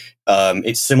where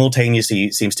it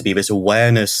simultaneously seems to be this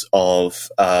awareness of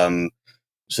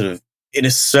sort of, in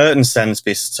a certain sense,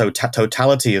 this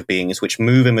totality of beings which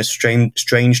move in a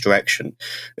strange direction.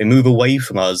 They move away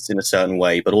from us in a certain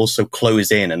way, but also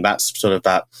close in, and that's sort of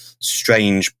that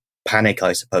strange panic,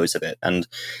 I suppose, of it. And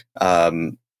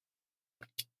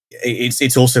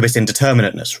it's also this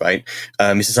indeterminateness, right?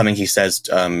 This is something he says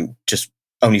just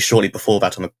only shortly before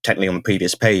that, technically on the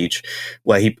previous page,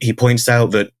 where he points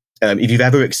out that if you've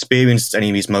ever experienced any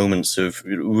of these moments of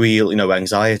real,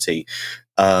 anxiety,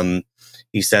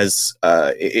 he says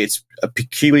it's a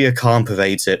peculiar calm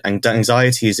pervades it, and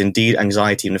anxiety is indeed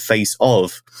anxiety in the face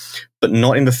of, but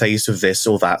not in the face of this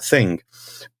or that thing.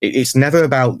 It's never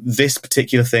about this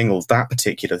particular thing or that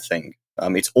particular thing.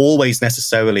 It's always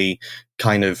necessarily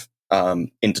kind of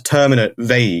indeterminate,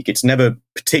 vague. It's never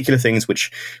particular things which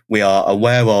we are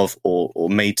aware of or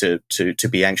made to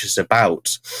be anxious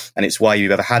about. And it's why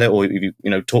you've ever had it, or you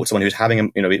talk to someone who's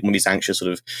having one of these anxious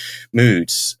sort of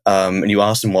moods, and you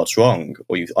ask them what's wrong,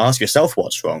 or you ask yourself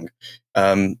what's wrong.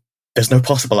 There's no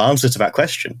possible answer to that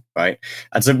question, right?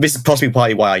 And so this is possibly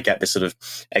partly why I get this sort of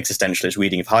existentialist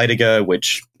reading of Heidegger,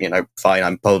 which, fine,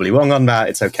 I'm probably wrong on that.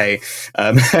 It's okay.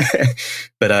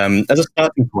 But as a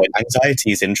starting point,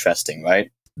 anxiety is interesting,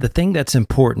 right? The thing that's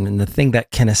important and the thing that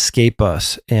can escape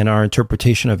us in our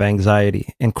interpretation of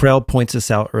anxiety, and Krell points this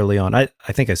out early on, I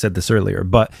think I said this earlier,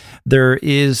 but there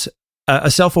is a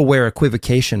self-aware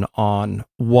equivocation on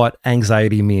what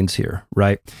anxiety means here,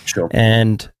 right? Sure.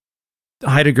 And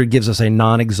Heidegger gives us a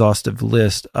non-exhaustive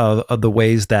list of the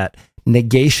ways that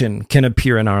negation can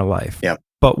appear in our life. Yeah.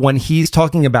 But when he's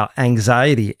talking about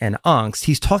anxiety and angst,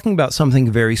 he's talking about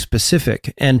something very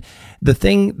specific. And the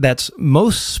thing that's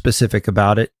most specific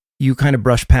about it, you kind of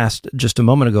brushed past just a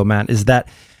moment ago, Matt, is that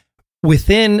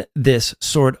within this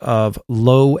sort of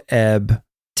low ebb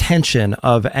tension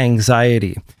of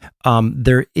anxiety,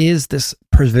 there is this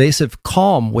pervasive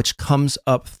calm which comes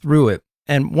up through it.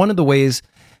 And one of the ways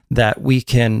that we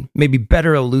can maybe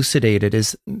better elucidate it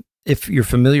is if you're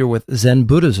familiar with Zen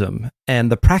Buddhism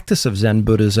and the practice of Zen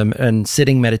Buddhism and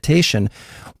sitting meditation,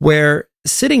 where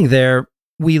sitting there,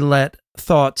 we let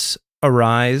thoughts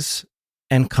arise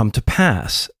and come to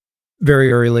pass.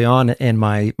 Very early on in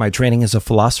my training as a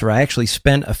philosopher, I actually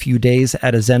spent a few days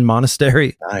at a Zen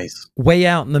monastery. Nice. Way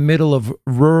out in the middle of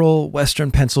rural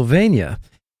Western Pennsylvania.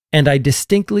 And I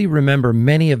distinctly remember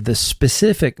many of the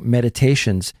specific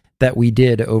meditations that we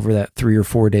did over that 3 or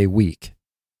 4 day week.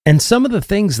 And some of the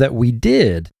things that we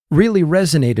did really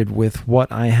resonated with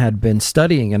what I had been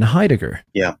studying in Heidegger.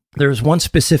 Yeah. There's one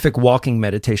specific walking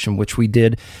meditation which we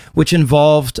did, which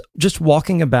involved just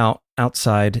walking about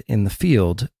outside in the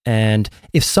field. And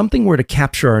if something were to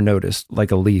capture our notice, like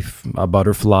a leaf, a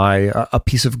butterfly, a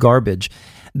piece of garbage,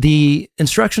 the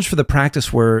instructions for the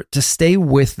practice were to stay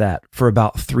with that for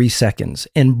about 3 seconds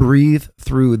and breathe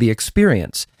through the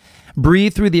experience.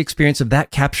 Breathe through the experience of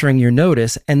that capturing your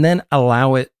notice, and then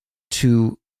allow it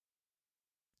to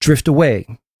drift away.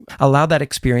 Allow that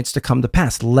experience to come to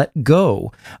pass. Let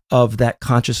go of that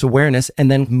conscious awareness and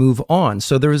then move on.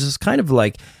 So there was this kind of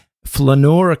like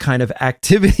flaneur kind of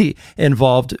activity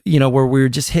involved, where we were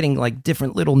just hitting like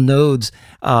different little nodes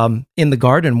in the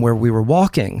garden where we were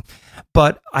walking.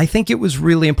 But I think it was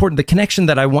really important. The connection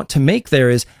that I want to make there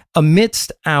is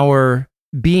amidst our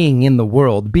being in the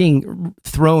world, being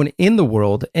thrown in the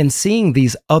world and seeing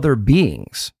these other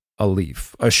beings, a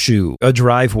leaf, a shoe, a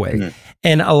driveway,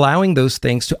 and allowing those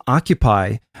things to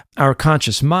occupy our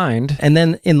conscious mind. And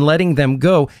then in letting them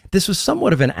go, this was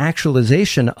somewhat of an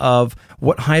actualization of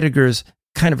what Heidegger's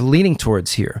kind of leaning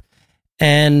towards here.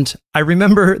 And I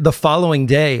remember the following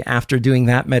day after doing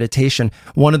that meditation,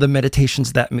 one of the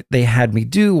meditations that they had me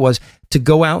do was to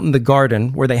go out in the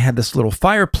garden where they had this little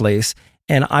fireplace,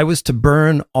 and I was to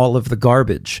burn all of the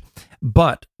garbage.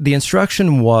 But the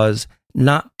instruction was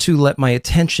not to let my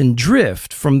attention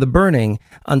drift from the burning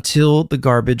until the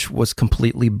garbage was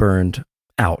completely burned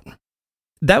out.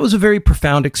 That was a very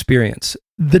profound experience.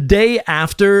 The day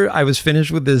after I was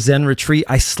finished with the Zen retreat,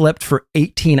 I slept for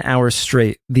 18 hours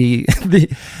straight. The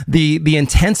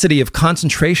intensity of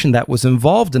concentration that was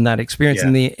involved in that experience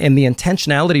and the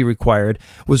intentionality required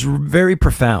was very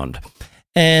profound.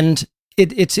 And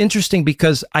it's interesting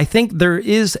because I think there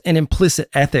is an implicit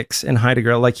ethics in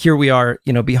Heidegger. Like here we are,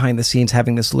 behind the scenes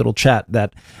having this little chat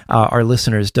that our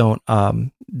listeners don't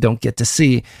get to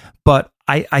see. But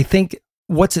I think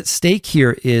what's at stake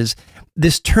here is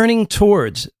this turning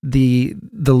towards the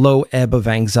low ebb of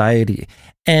anxiety.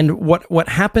 And what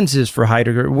happens is for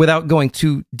Heidegger, without going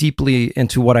too deeply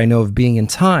into what I know of being in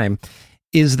time,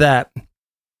 is that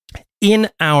in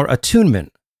our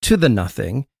attunement to the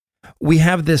nothing, we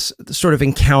have this sort of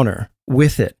encounter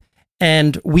with it,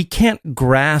 and we can't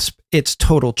grasp its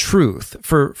total truth.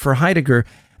 For Heidegger,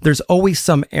 there's always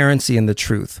some errancy in the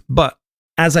truth. But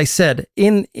as I said,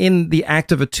 in the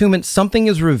act of attunement, something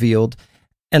is revealed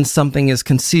and something is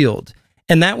concealed.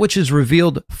 And that which is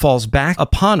revealed falls back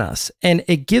upon us, and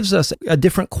it gives us a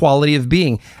different quality of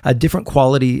being, a different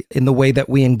quality in the way that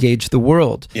we engage the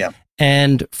world. Yeah.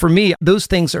 And for me, those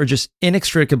things are just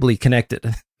inextricably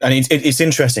connected. And it's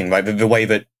interesting, right? The way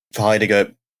that for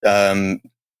Heidegger,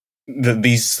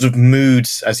 these sort of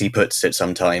moods, as he puts it,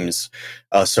 sometimes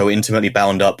are so intimately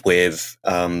bound up with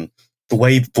the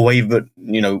way that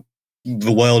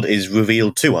the world is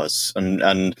revealed to us,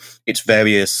 and its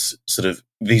various sort of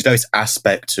these various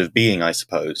aspects of being, I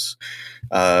suppose.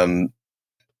 And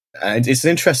it's an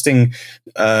interesting.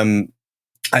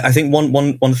 I think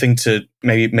one thing to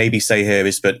maybe say here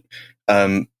is that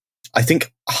I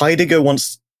think Heidegger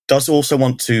does also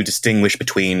want to distinguish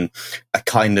between a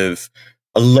kind of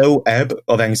a low ebb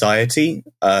of anxiety,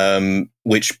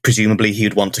 which presumably he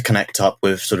would want to connect up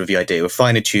with sort of the idea of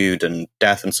finitude and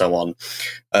death and so on,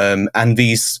 and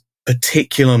these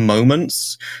particular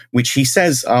moments, which he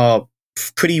says are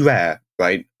pretty rare,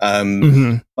 right?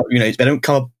 They don't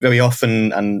come up very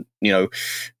often, and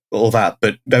all that,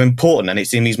 but they're important, and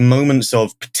it's in these moments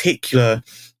of particular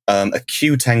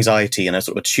acute anxiety and a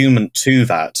sort of attunement to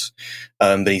that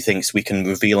that he thinks we can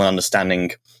reveal an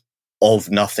understanding of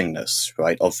nothingness,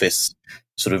 right? Of this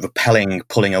sort of repelling,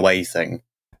 pulling away thing.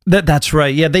 That's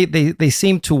right. Yeah, they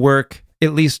seem to work,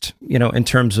 at least, in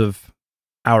terms of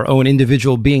our own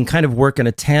individual being, kind of work in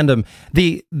a tandem.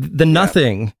 The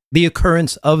nothing, the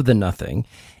occurrence of the nothing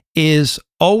is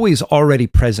always already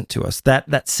present to us.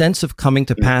 That sense of coming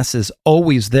to pass is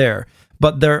always there.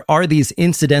 But there are these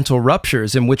incidental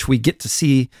ruptures in which we get to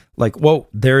see, like, whoa,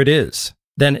 there it is.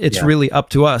 Then it's really up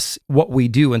to us what we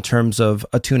do in terms of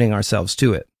attuning ourselves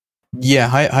to it. Yeah,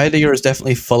 Heidegger is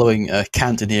definitely following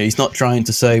Kant in here. He's not trying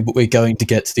to say, but we're going to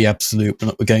get to the absolute,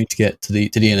 we're going to get to the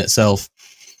in itself.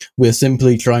 We're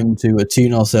simply trying to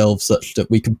attune ourselves such that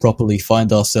we can properly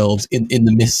find ourselves in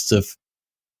the midst of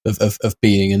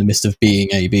being, in the midst of being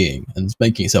a being, and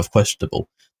making itself questionable.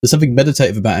 There's something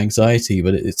meditative about anxiety,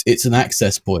 but it's an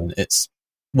access point. It's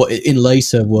what in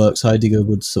later works Heidegger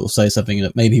would sort of say something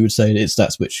that maybe he would say it's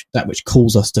that which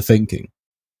calls us to thinking,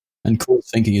 and calls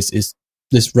thinking is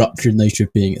this ruptured nature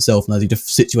of being itself, and how you to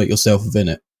situate yourself within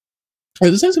it.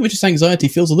 The sense in which this anxiety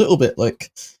feels a little bit like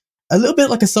a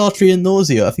Sartrean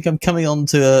nausea. I think I'm coming on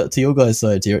to your guys'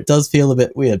 side here. It does feel a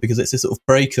bit weird because it's this sort of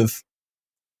break of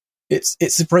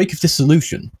it's a break of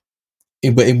dissolution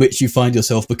in which you find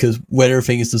yourself, because when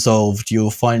everything is dissolved,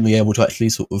 you're finally able to actually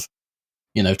sort of,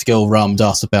 to go ram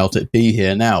dass about it, be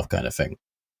here now kind of thing.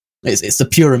 It's the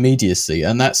pure immediacy,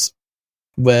 and that's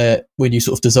where, when you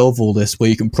sort of dissolve all this,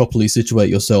 where you can properly situate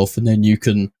yourself, and then you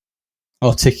can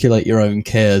articulate your own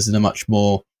cares in a much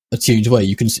more attuned way.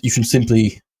 You can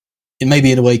simply,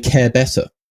 maybe in a way, care better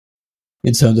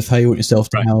in terms of how you want yourself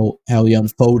to, how the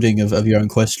unfolding of your own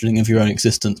questioning of your own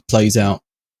existence plays out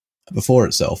before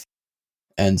itself.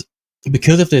 And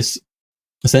because of this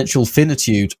essential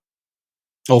finitude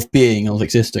of being, of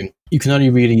existing, you can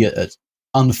only really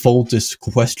unfold this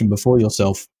question before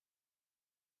yourself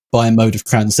by a mode of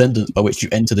transcendence by which you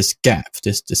enter this gap,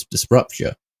 this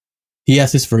rupture. He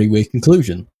has this very weird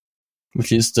conclusion,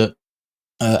 which is that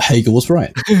Hegel was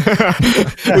right.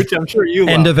 Which I'm sure you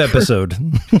love. End of episode.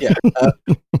 Yeah.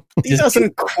 He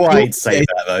doesn't quite say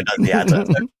that, though, does he, Adam?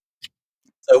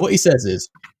 So what he says is,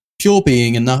 pure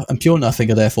being and pure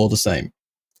nothing are therefore the same.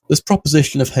 This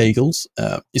proposition of Hegel's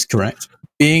is correct.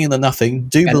 Being and the nothing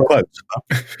do belong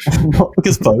not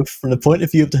because both, from the point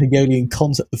of view of the Hegelian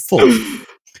concept of form,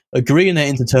 agree in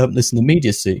their indeterminateness and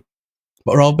immediacy,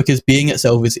 but rather because being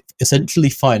itself is essentially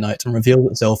finite and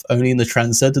reveals itself only in the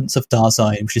transcendence of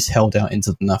Dasein, which is held out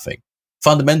into the nothing.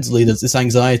 Fundamentally, there's this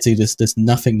anxiety, this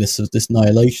nothingness, this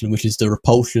annihilation, which is the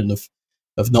repulsion of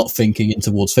not thinking in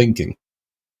towards thinking.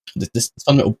 This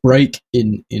fundamental break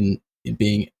in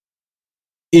being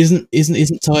isn't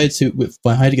tied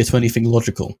by Heidegger to anything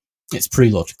logical. It's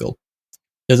pre-logical.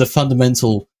 There's a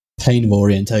fundamental pain of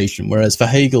orientation, whereas for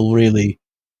Hegel, really,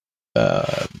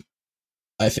 I'm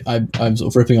sort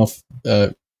of ripping off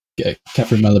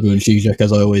Catherine Malabou and Zizek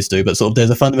as I always do, but sort of there's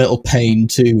a fundamental pain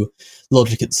to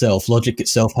logic itself. Logic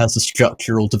itself has a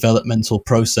structural developmental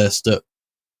process that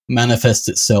manifests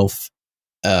itself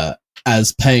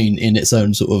as pain in its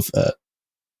own sort of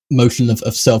motion of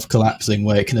self-collapsing,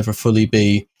 where it can never fully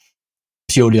be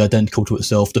purely identical to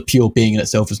itself. The pure being in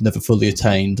itself is never fully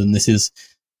attained, and this is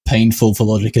painful for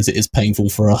logic as it is painful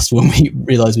for us when we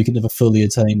realize we can never fully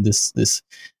attain this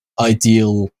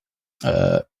ideal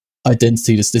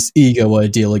identity, this ego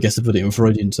ideal, I guess, to put it in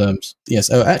Freudian terms. Yes,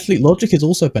 actually, logic is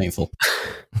also painful.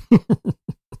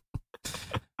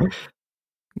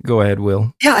 Go ahead,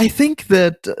 Will. Yeah, I think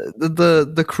that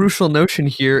the crucial notion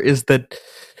here is that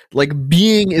like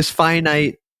being is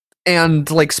finite and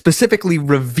like specifically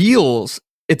reveals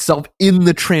itself in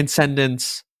the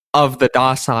transcendence of the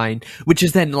Dasein, which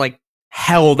is then like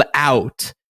held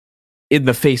out in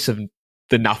the face of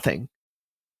the nothing.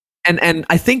 And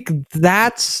I think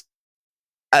that's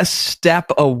a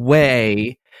step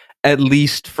away, at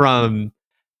least from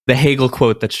the Hegel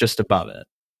quote that's just above it.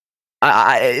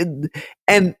 And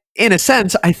in a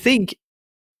sense, I think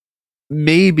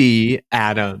maybe,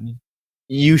 Adam,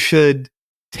 you should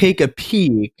take a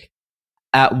peek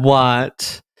at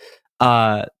what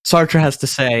Sartre has to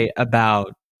say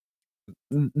about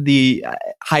the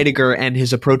Heidegger and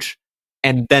his approach,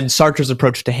 and then Sartre's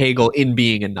approach to Hegel in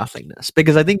Being and Nothingness,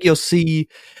 because I think you'll see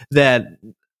that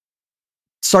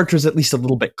Sartre's at least a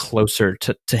little bit closer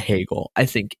to Hegel. I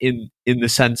think in the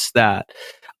sense that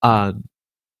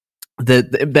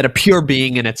that a pure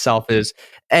being in itself is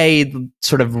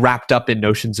sort of wrapped up in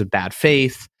notions of bad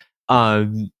faith,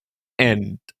 and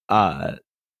it's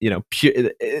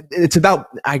about,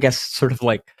 I guess, sort of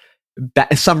like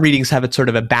some readings have it sort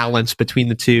of a balance between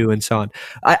the two and so on.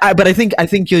 But I think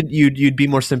you'd be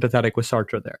more sympathetic with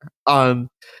Sartre there.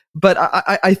 But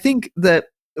I think that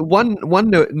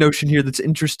one notion here that's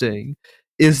interesting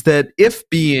is that if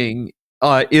being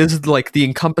is like the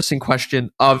encompassing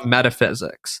question of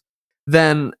metaphysics,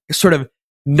 then sort of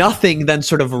nothing then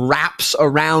sort of wraps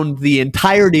around the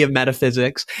entirety of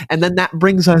metaphysics, and then that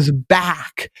brings us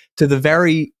back to the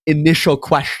very initial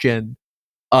question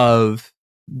of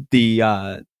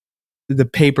the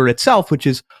paper itself, which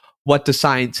is, what does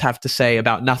science have to say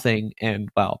about nothing? And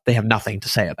well, they have nothing to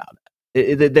say about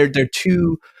it. They're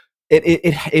too.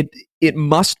 It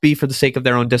must be, for the sake of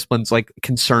their own disciplines, like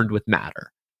concerned with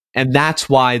matter, and that's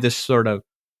why this sort of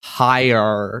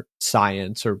higher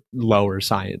science or lower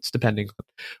science, depending on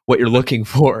what you're looking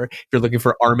for. If you're looking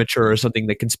for armature or something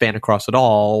that can span across it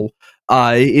all,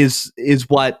 is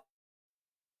what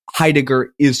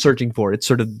Heidegger is searching for. It's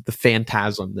sort of the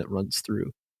phantasm that runs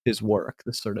through his work,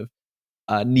 this sort of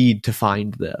need to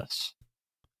find this.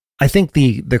 I think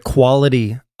the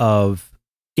quality of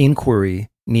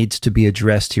inquiry needs to be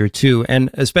addressed here too,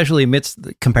 and especially amidst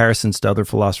the comparisons to other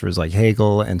philosophers like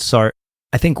Hegel and Sartre.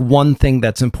 I think one thing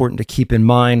that's important to keep in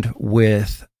mind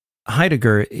with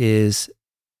Heidegger is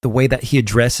the way that he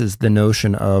addresses the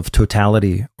notion of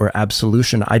totality or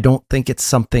absolution. I don't think it's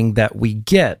something that we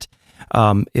get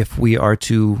if we are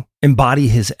to embody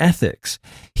his ethics.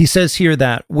 He says here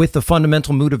that with the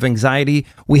fundamental mood of anxiety,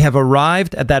 we have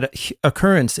arrived at that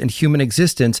occurrence in human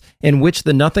existence in which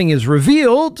the nothing is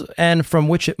revealed and from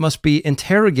which it must be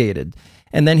interrogated.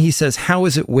 And then he says, how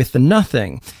is it with the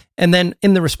nothing? And then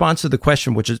in the response to the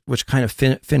question, which kind of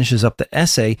finishes up the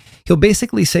essay, he'll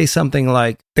basically say something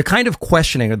like, the kind of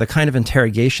questioning or the kind of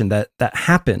interrogation that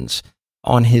happens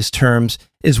on his terms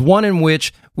is one in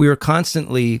which we are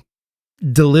constantly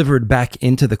delivered back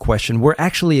into the question. We're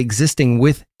actually existing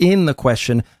within the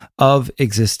question of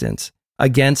existence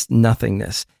against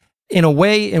nothingness in a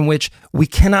way in which we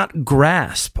cannot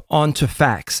grasp onto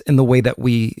facts in the way that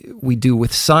we do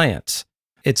with science.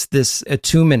 It's this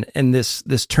attunement and this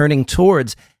turning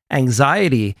towards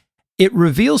anxiety it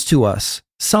reveals to us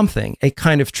something, a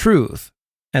kind of truth,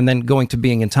 and then going to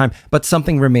being in time, but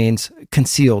something remains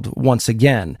concealed once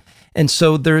again. And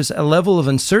so there's a level of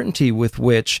uncertainty with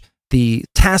which the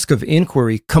task of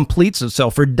inquiry completes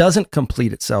itself, or doesn't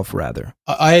complete itself, rather.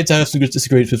 I have to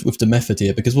disagree with the method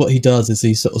here, because what he does is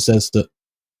he sort of says that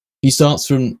he starts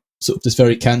from sort of this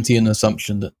very Kantian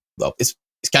assumption that, well, it's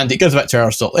Kant. It goes back to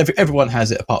Aristotle. Everyone has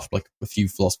it, apart from like a few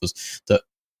philosophers, that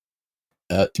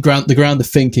the ground of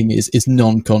thinking is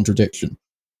non-contradiction,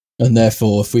 and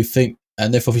therefore if we think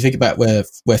about where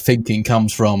thinking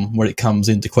comes from, where it comes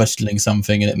into questioning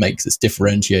something, and it makes its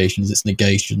differentiations, its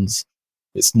negations,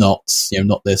 it's not,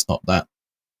 not this, not that.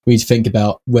 We need to think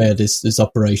about where this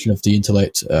operation of the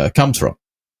intellect comes from,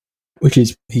 which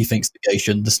is, he thinks,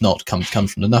 negation does not comes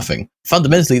from the nothing.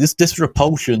 Fundamentally, this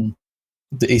repulsion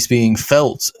that is being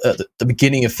felt at the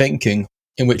beginning of thinking,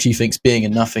 in which he thinks being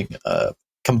and nothing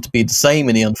come to be the same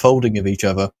in the unfolding of each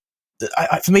other.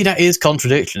 For me, that is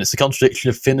contradiction. It's the contradiction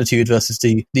of finitude versus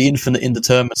the infinite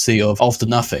indeterminacy of the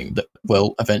nothing that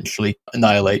will eventually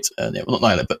annihilate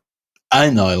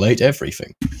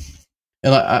everything.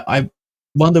 And I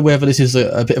wonder whether this is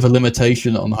a bit of a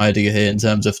limitation on Heidegger here, in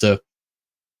terms of the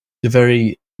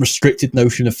very restricted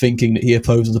notion of thinking that he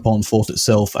opposes upon thought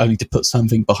itself, only to put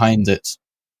something behind it.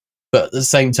 But at the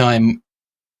same time,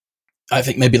 I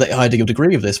think maybe Heidegger would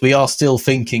agree with this. We are still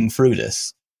thinking through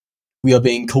this. We are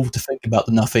being called to think about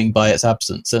the nothing by its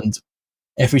absence, and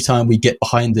every time we get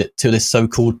behind it to this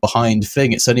so-called behind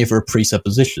thing, it's only for a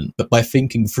presupposition. But by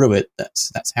thinking through it,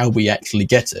 that's how we actually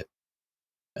get it.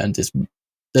 And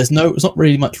there's not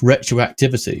really much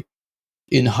retroactivity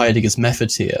in Heidegger's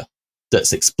method here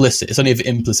that's explicit. It's only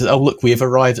implicit. Oh, look, we have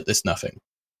arrived at this nothing.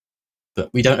 But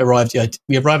we don't arrive at the idea.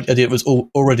 We arrived at the idea it was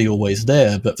already always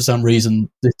there, but for some reason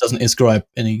this doesn't ascribe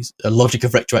any logic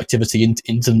of retroactivity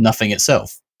into nothing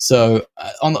itself. So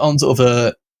on sort of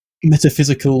a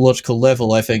metaphysical, logical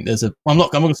level, I think there's I'm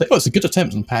not going to say, it's a good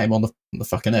attempt and pat him on the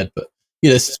fucking head, but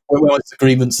this is where my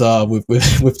disagreements are with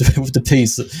the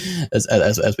piece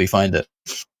as we find it.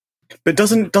 But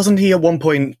doesn't he at one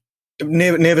point,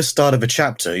 near the start of a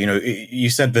chapter, you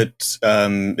said that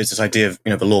it's this idea of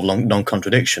the law of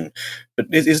non-contradiction, but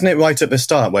isn't it right at the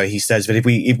start where he says that if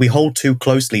we hold too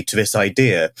closely to this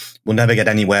idea, we'll never get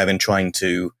anywhere in trying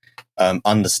to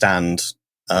understand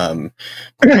in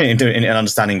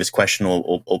understanding this question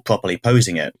or properly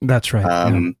posing it? That's right.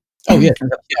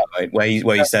 Right.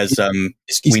 Where he says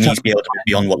we need to be able to move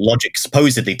beyond what logic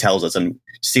supposedly tells us and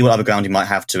see what other ground he might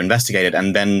have to investigate it,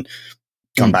 and then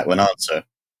come back with an answer.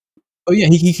 Oh yeah,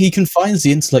 he confines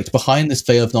the intellect behind this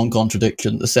veil of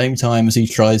non-contradiction at the same time as he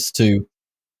tries to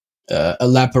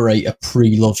elaborate a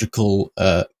pre-logical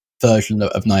version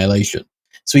of annihilation.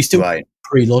 So he's still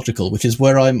pre-logical, which is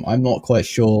where I'm not quite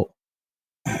sure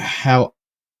how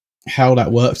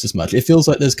that works as much. It feels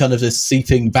like there's kind of this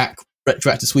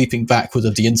retroactive sweeping backward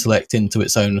of the intellect into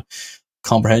its own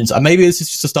comprehension. Maybe this is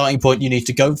just a starting point you need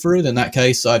to go through. In that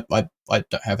case, I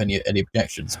don't have any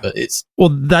objections, but it's... Well,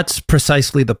 that's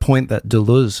precisely the point that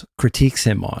Deleuze critiques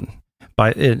him on.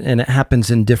 And it happens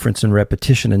in Difference and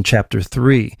Repetition in chapter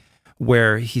 3,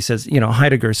 where he says,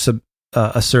 Heidegger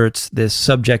asserts this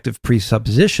subjective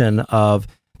presupposition of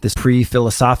this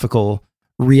pre-philosophical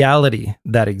reality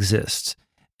that exists.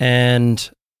 And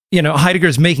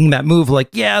Heidegger's making that move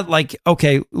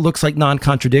okay, looks like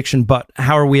non-contradiction, but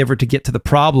how are we ever to get to the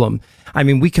problem? I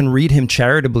mean, we can read him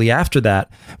charitably after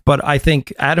that, but I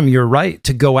think, Adam, you're right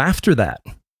to go after that,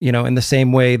 in the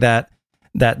same way that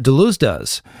Deleuze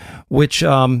does, which,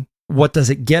 what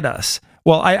does it get us?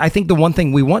 Well, I think the one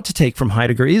thing we want to take from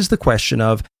Heidegger is the question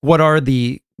of what are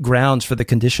the grounds for the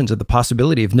conditions of the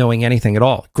possibility of knowing anything at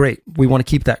all? Great. We want to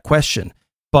keep that question.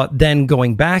 But then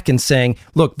going back and saying,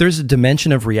 look, there's a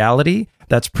dimension of reality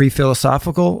that's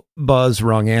pre-philosophical. Buzz,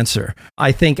 wrong answer.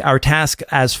 I think our task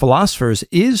as philosophers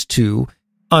is to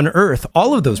unearth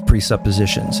all of those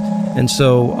presuppositions. And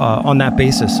so on that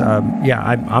basis,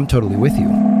 I'm totally with you.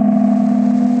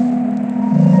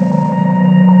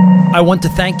 I want to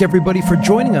thank everybody for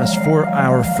joining us for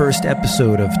our first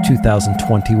episode of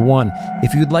 2021.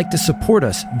 If you'd like to support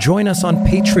us, join us on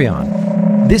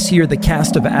Patreon. This year, the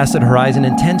cast of Acid Horizon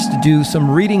intends to do some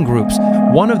reading groups.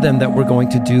 One of them that we're going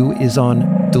to do is on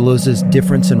Deleuze's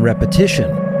Difference and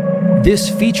Repetition. This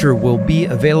feature will be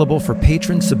available for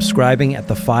patrons subscribing at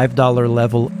the $5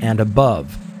 level and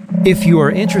above. If you are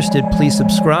interested, please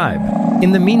subscribe.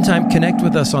 In the meantime, connect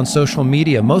with us on social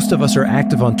media. Most of us are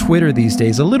active on Twitter these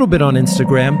days, a little bit on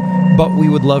Instagram, but we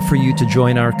would love for you to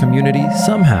join our community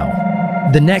somehow.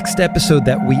 The next episode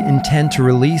that we intend to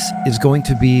release is going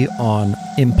to be on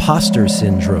imposter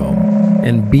syndrome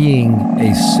and being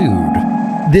a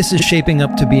Sood. This is shaping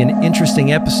up to be an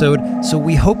interesting episode, so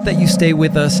we hope that you stay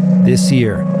with us this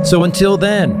year. So until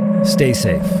then, stay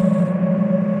safe.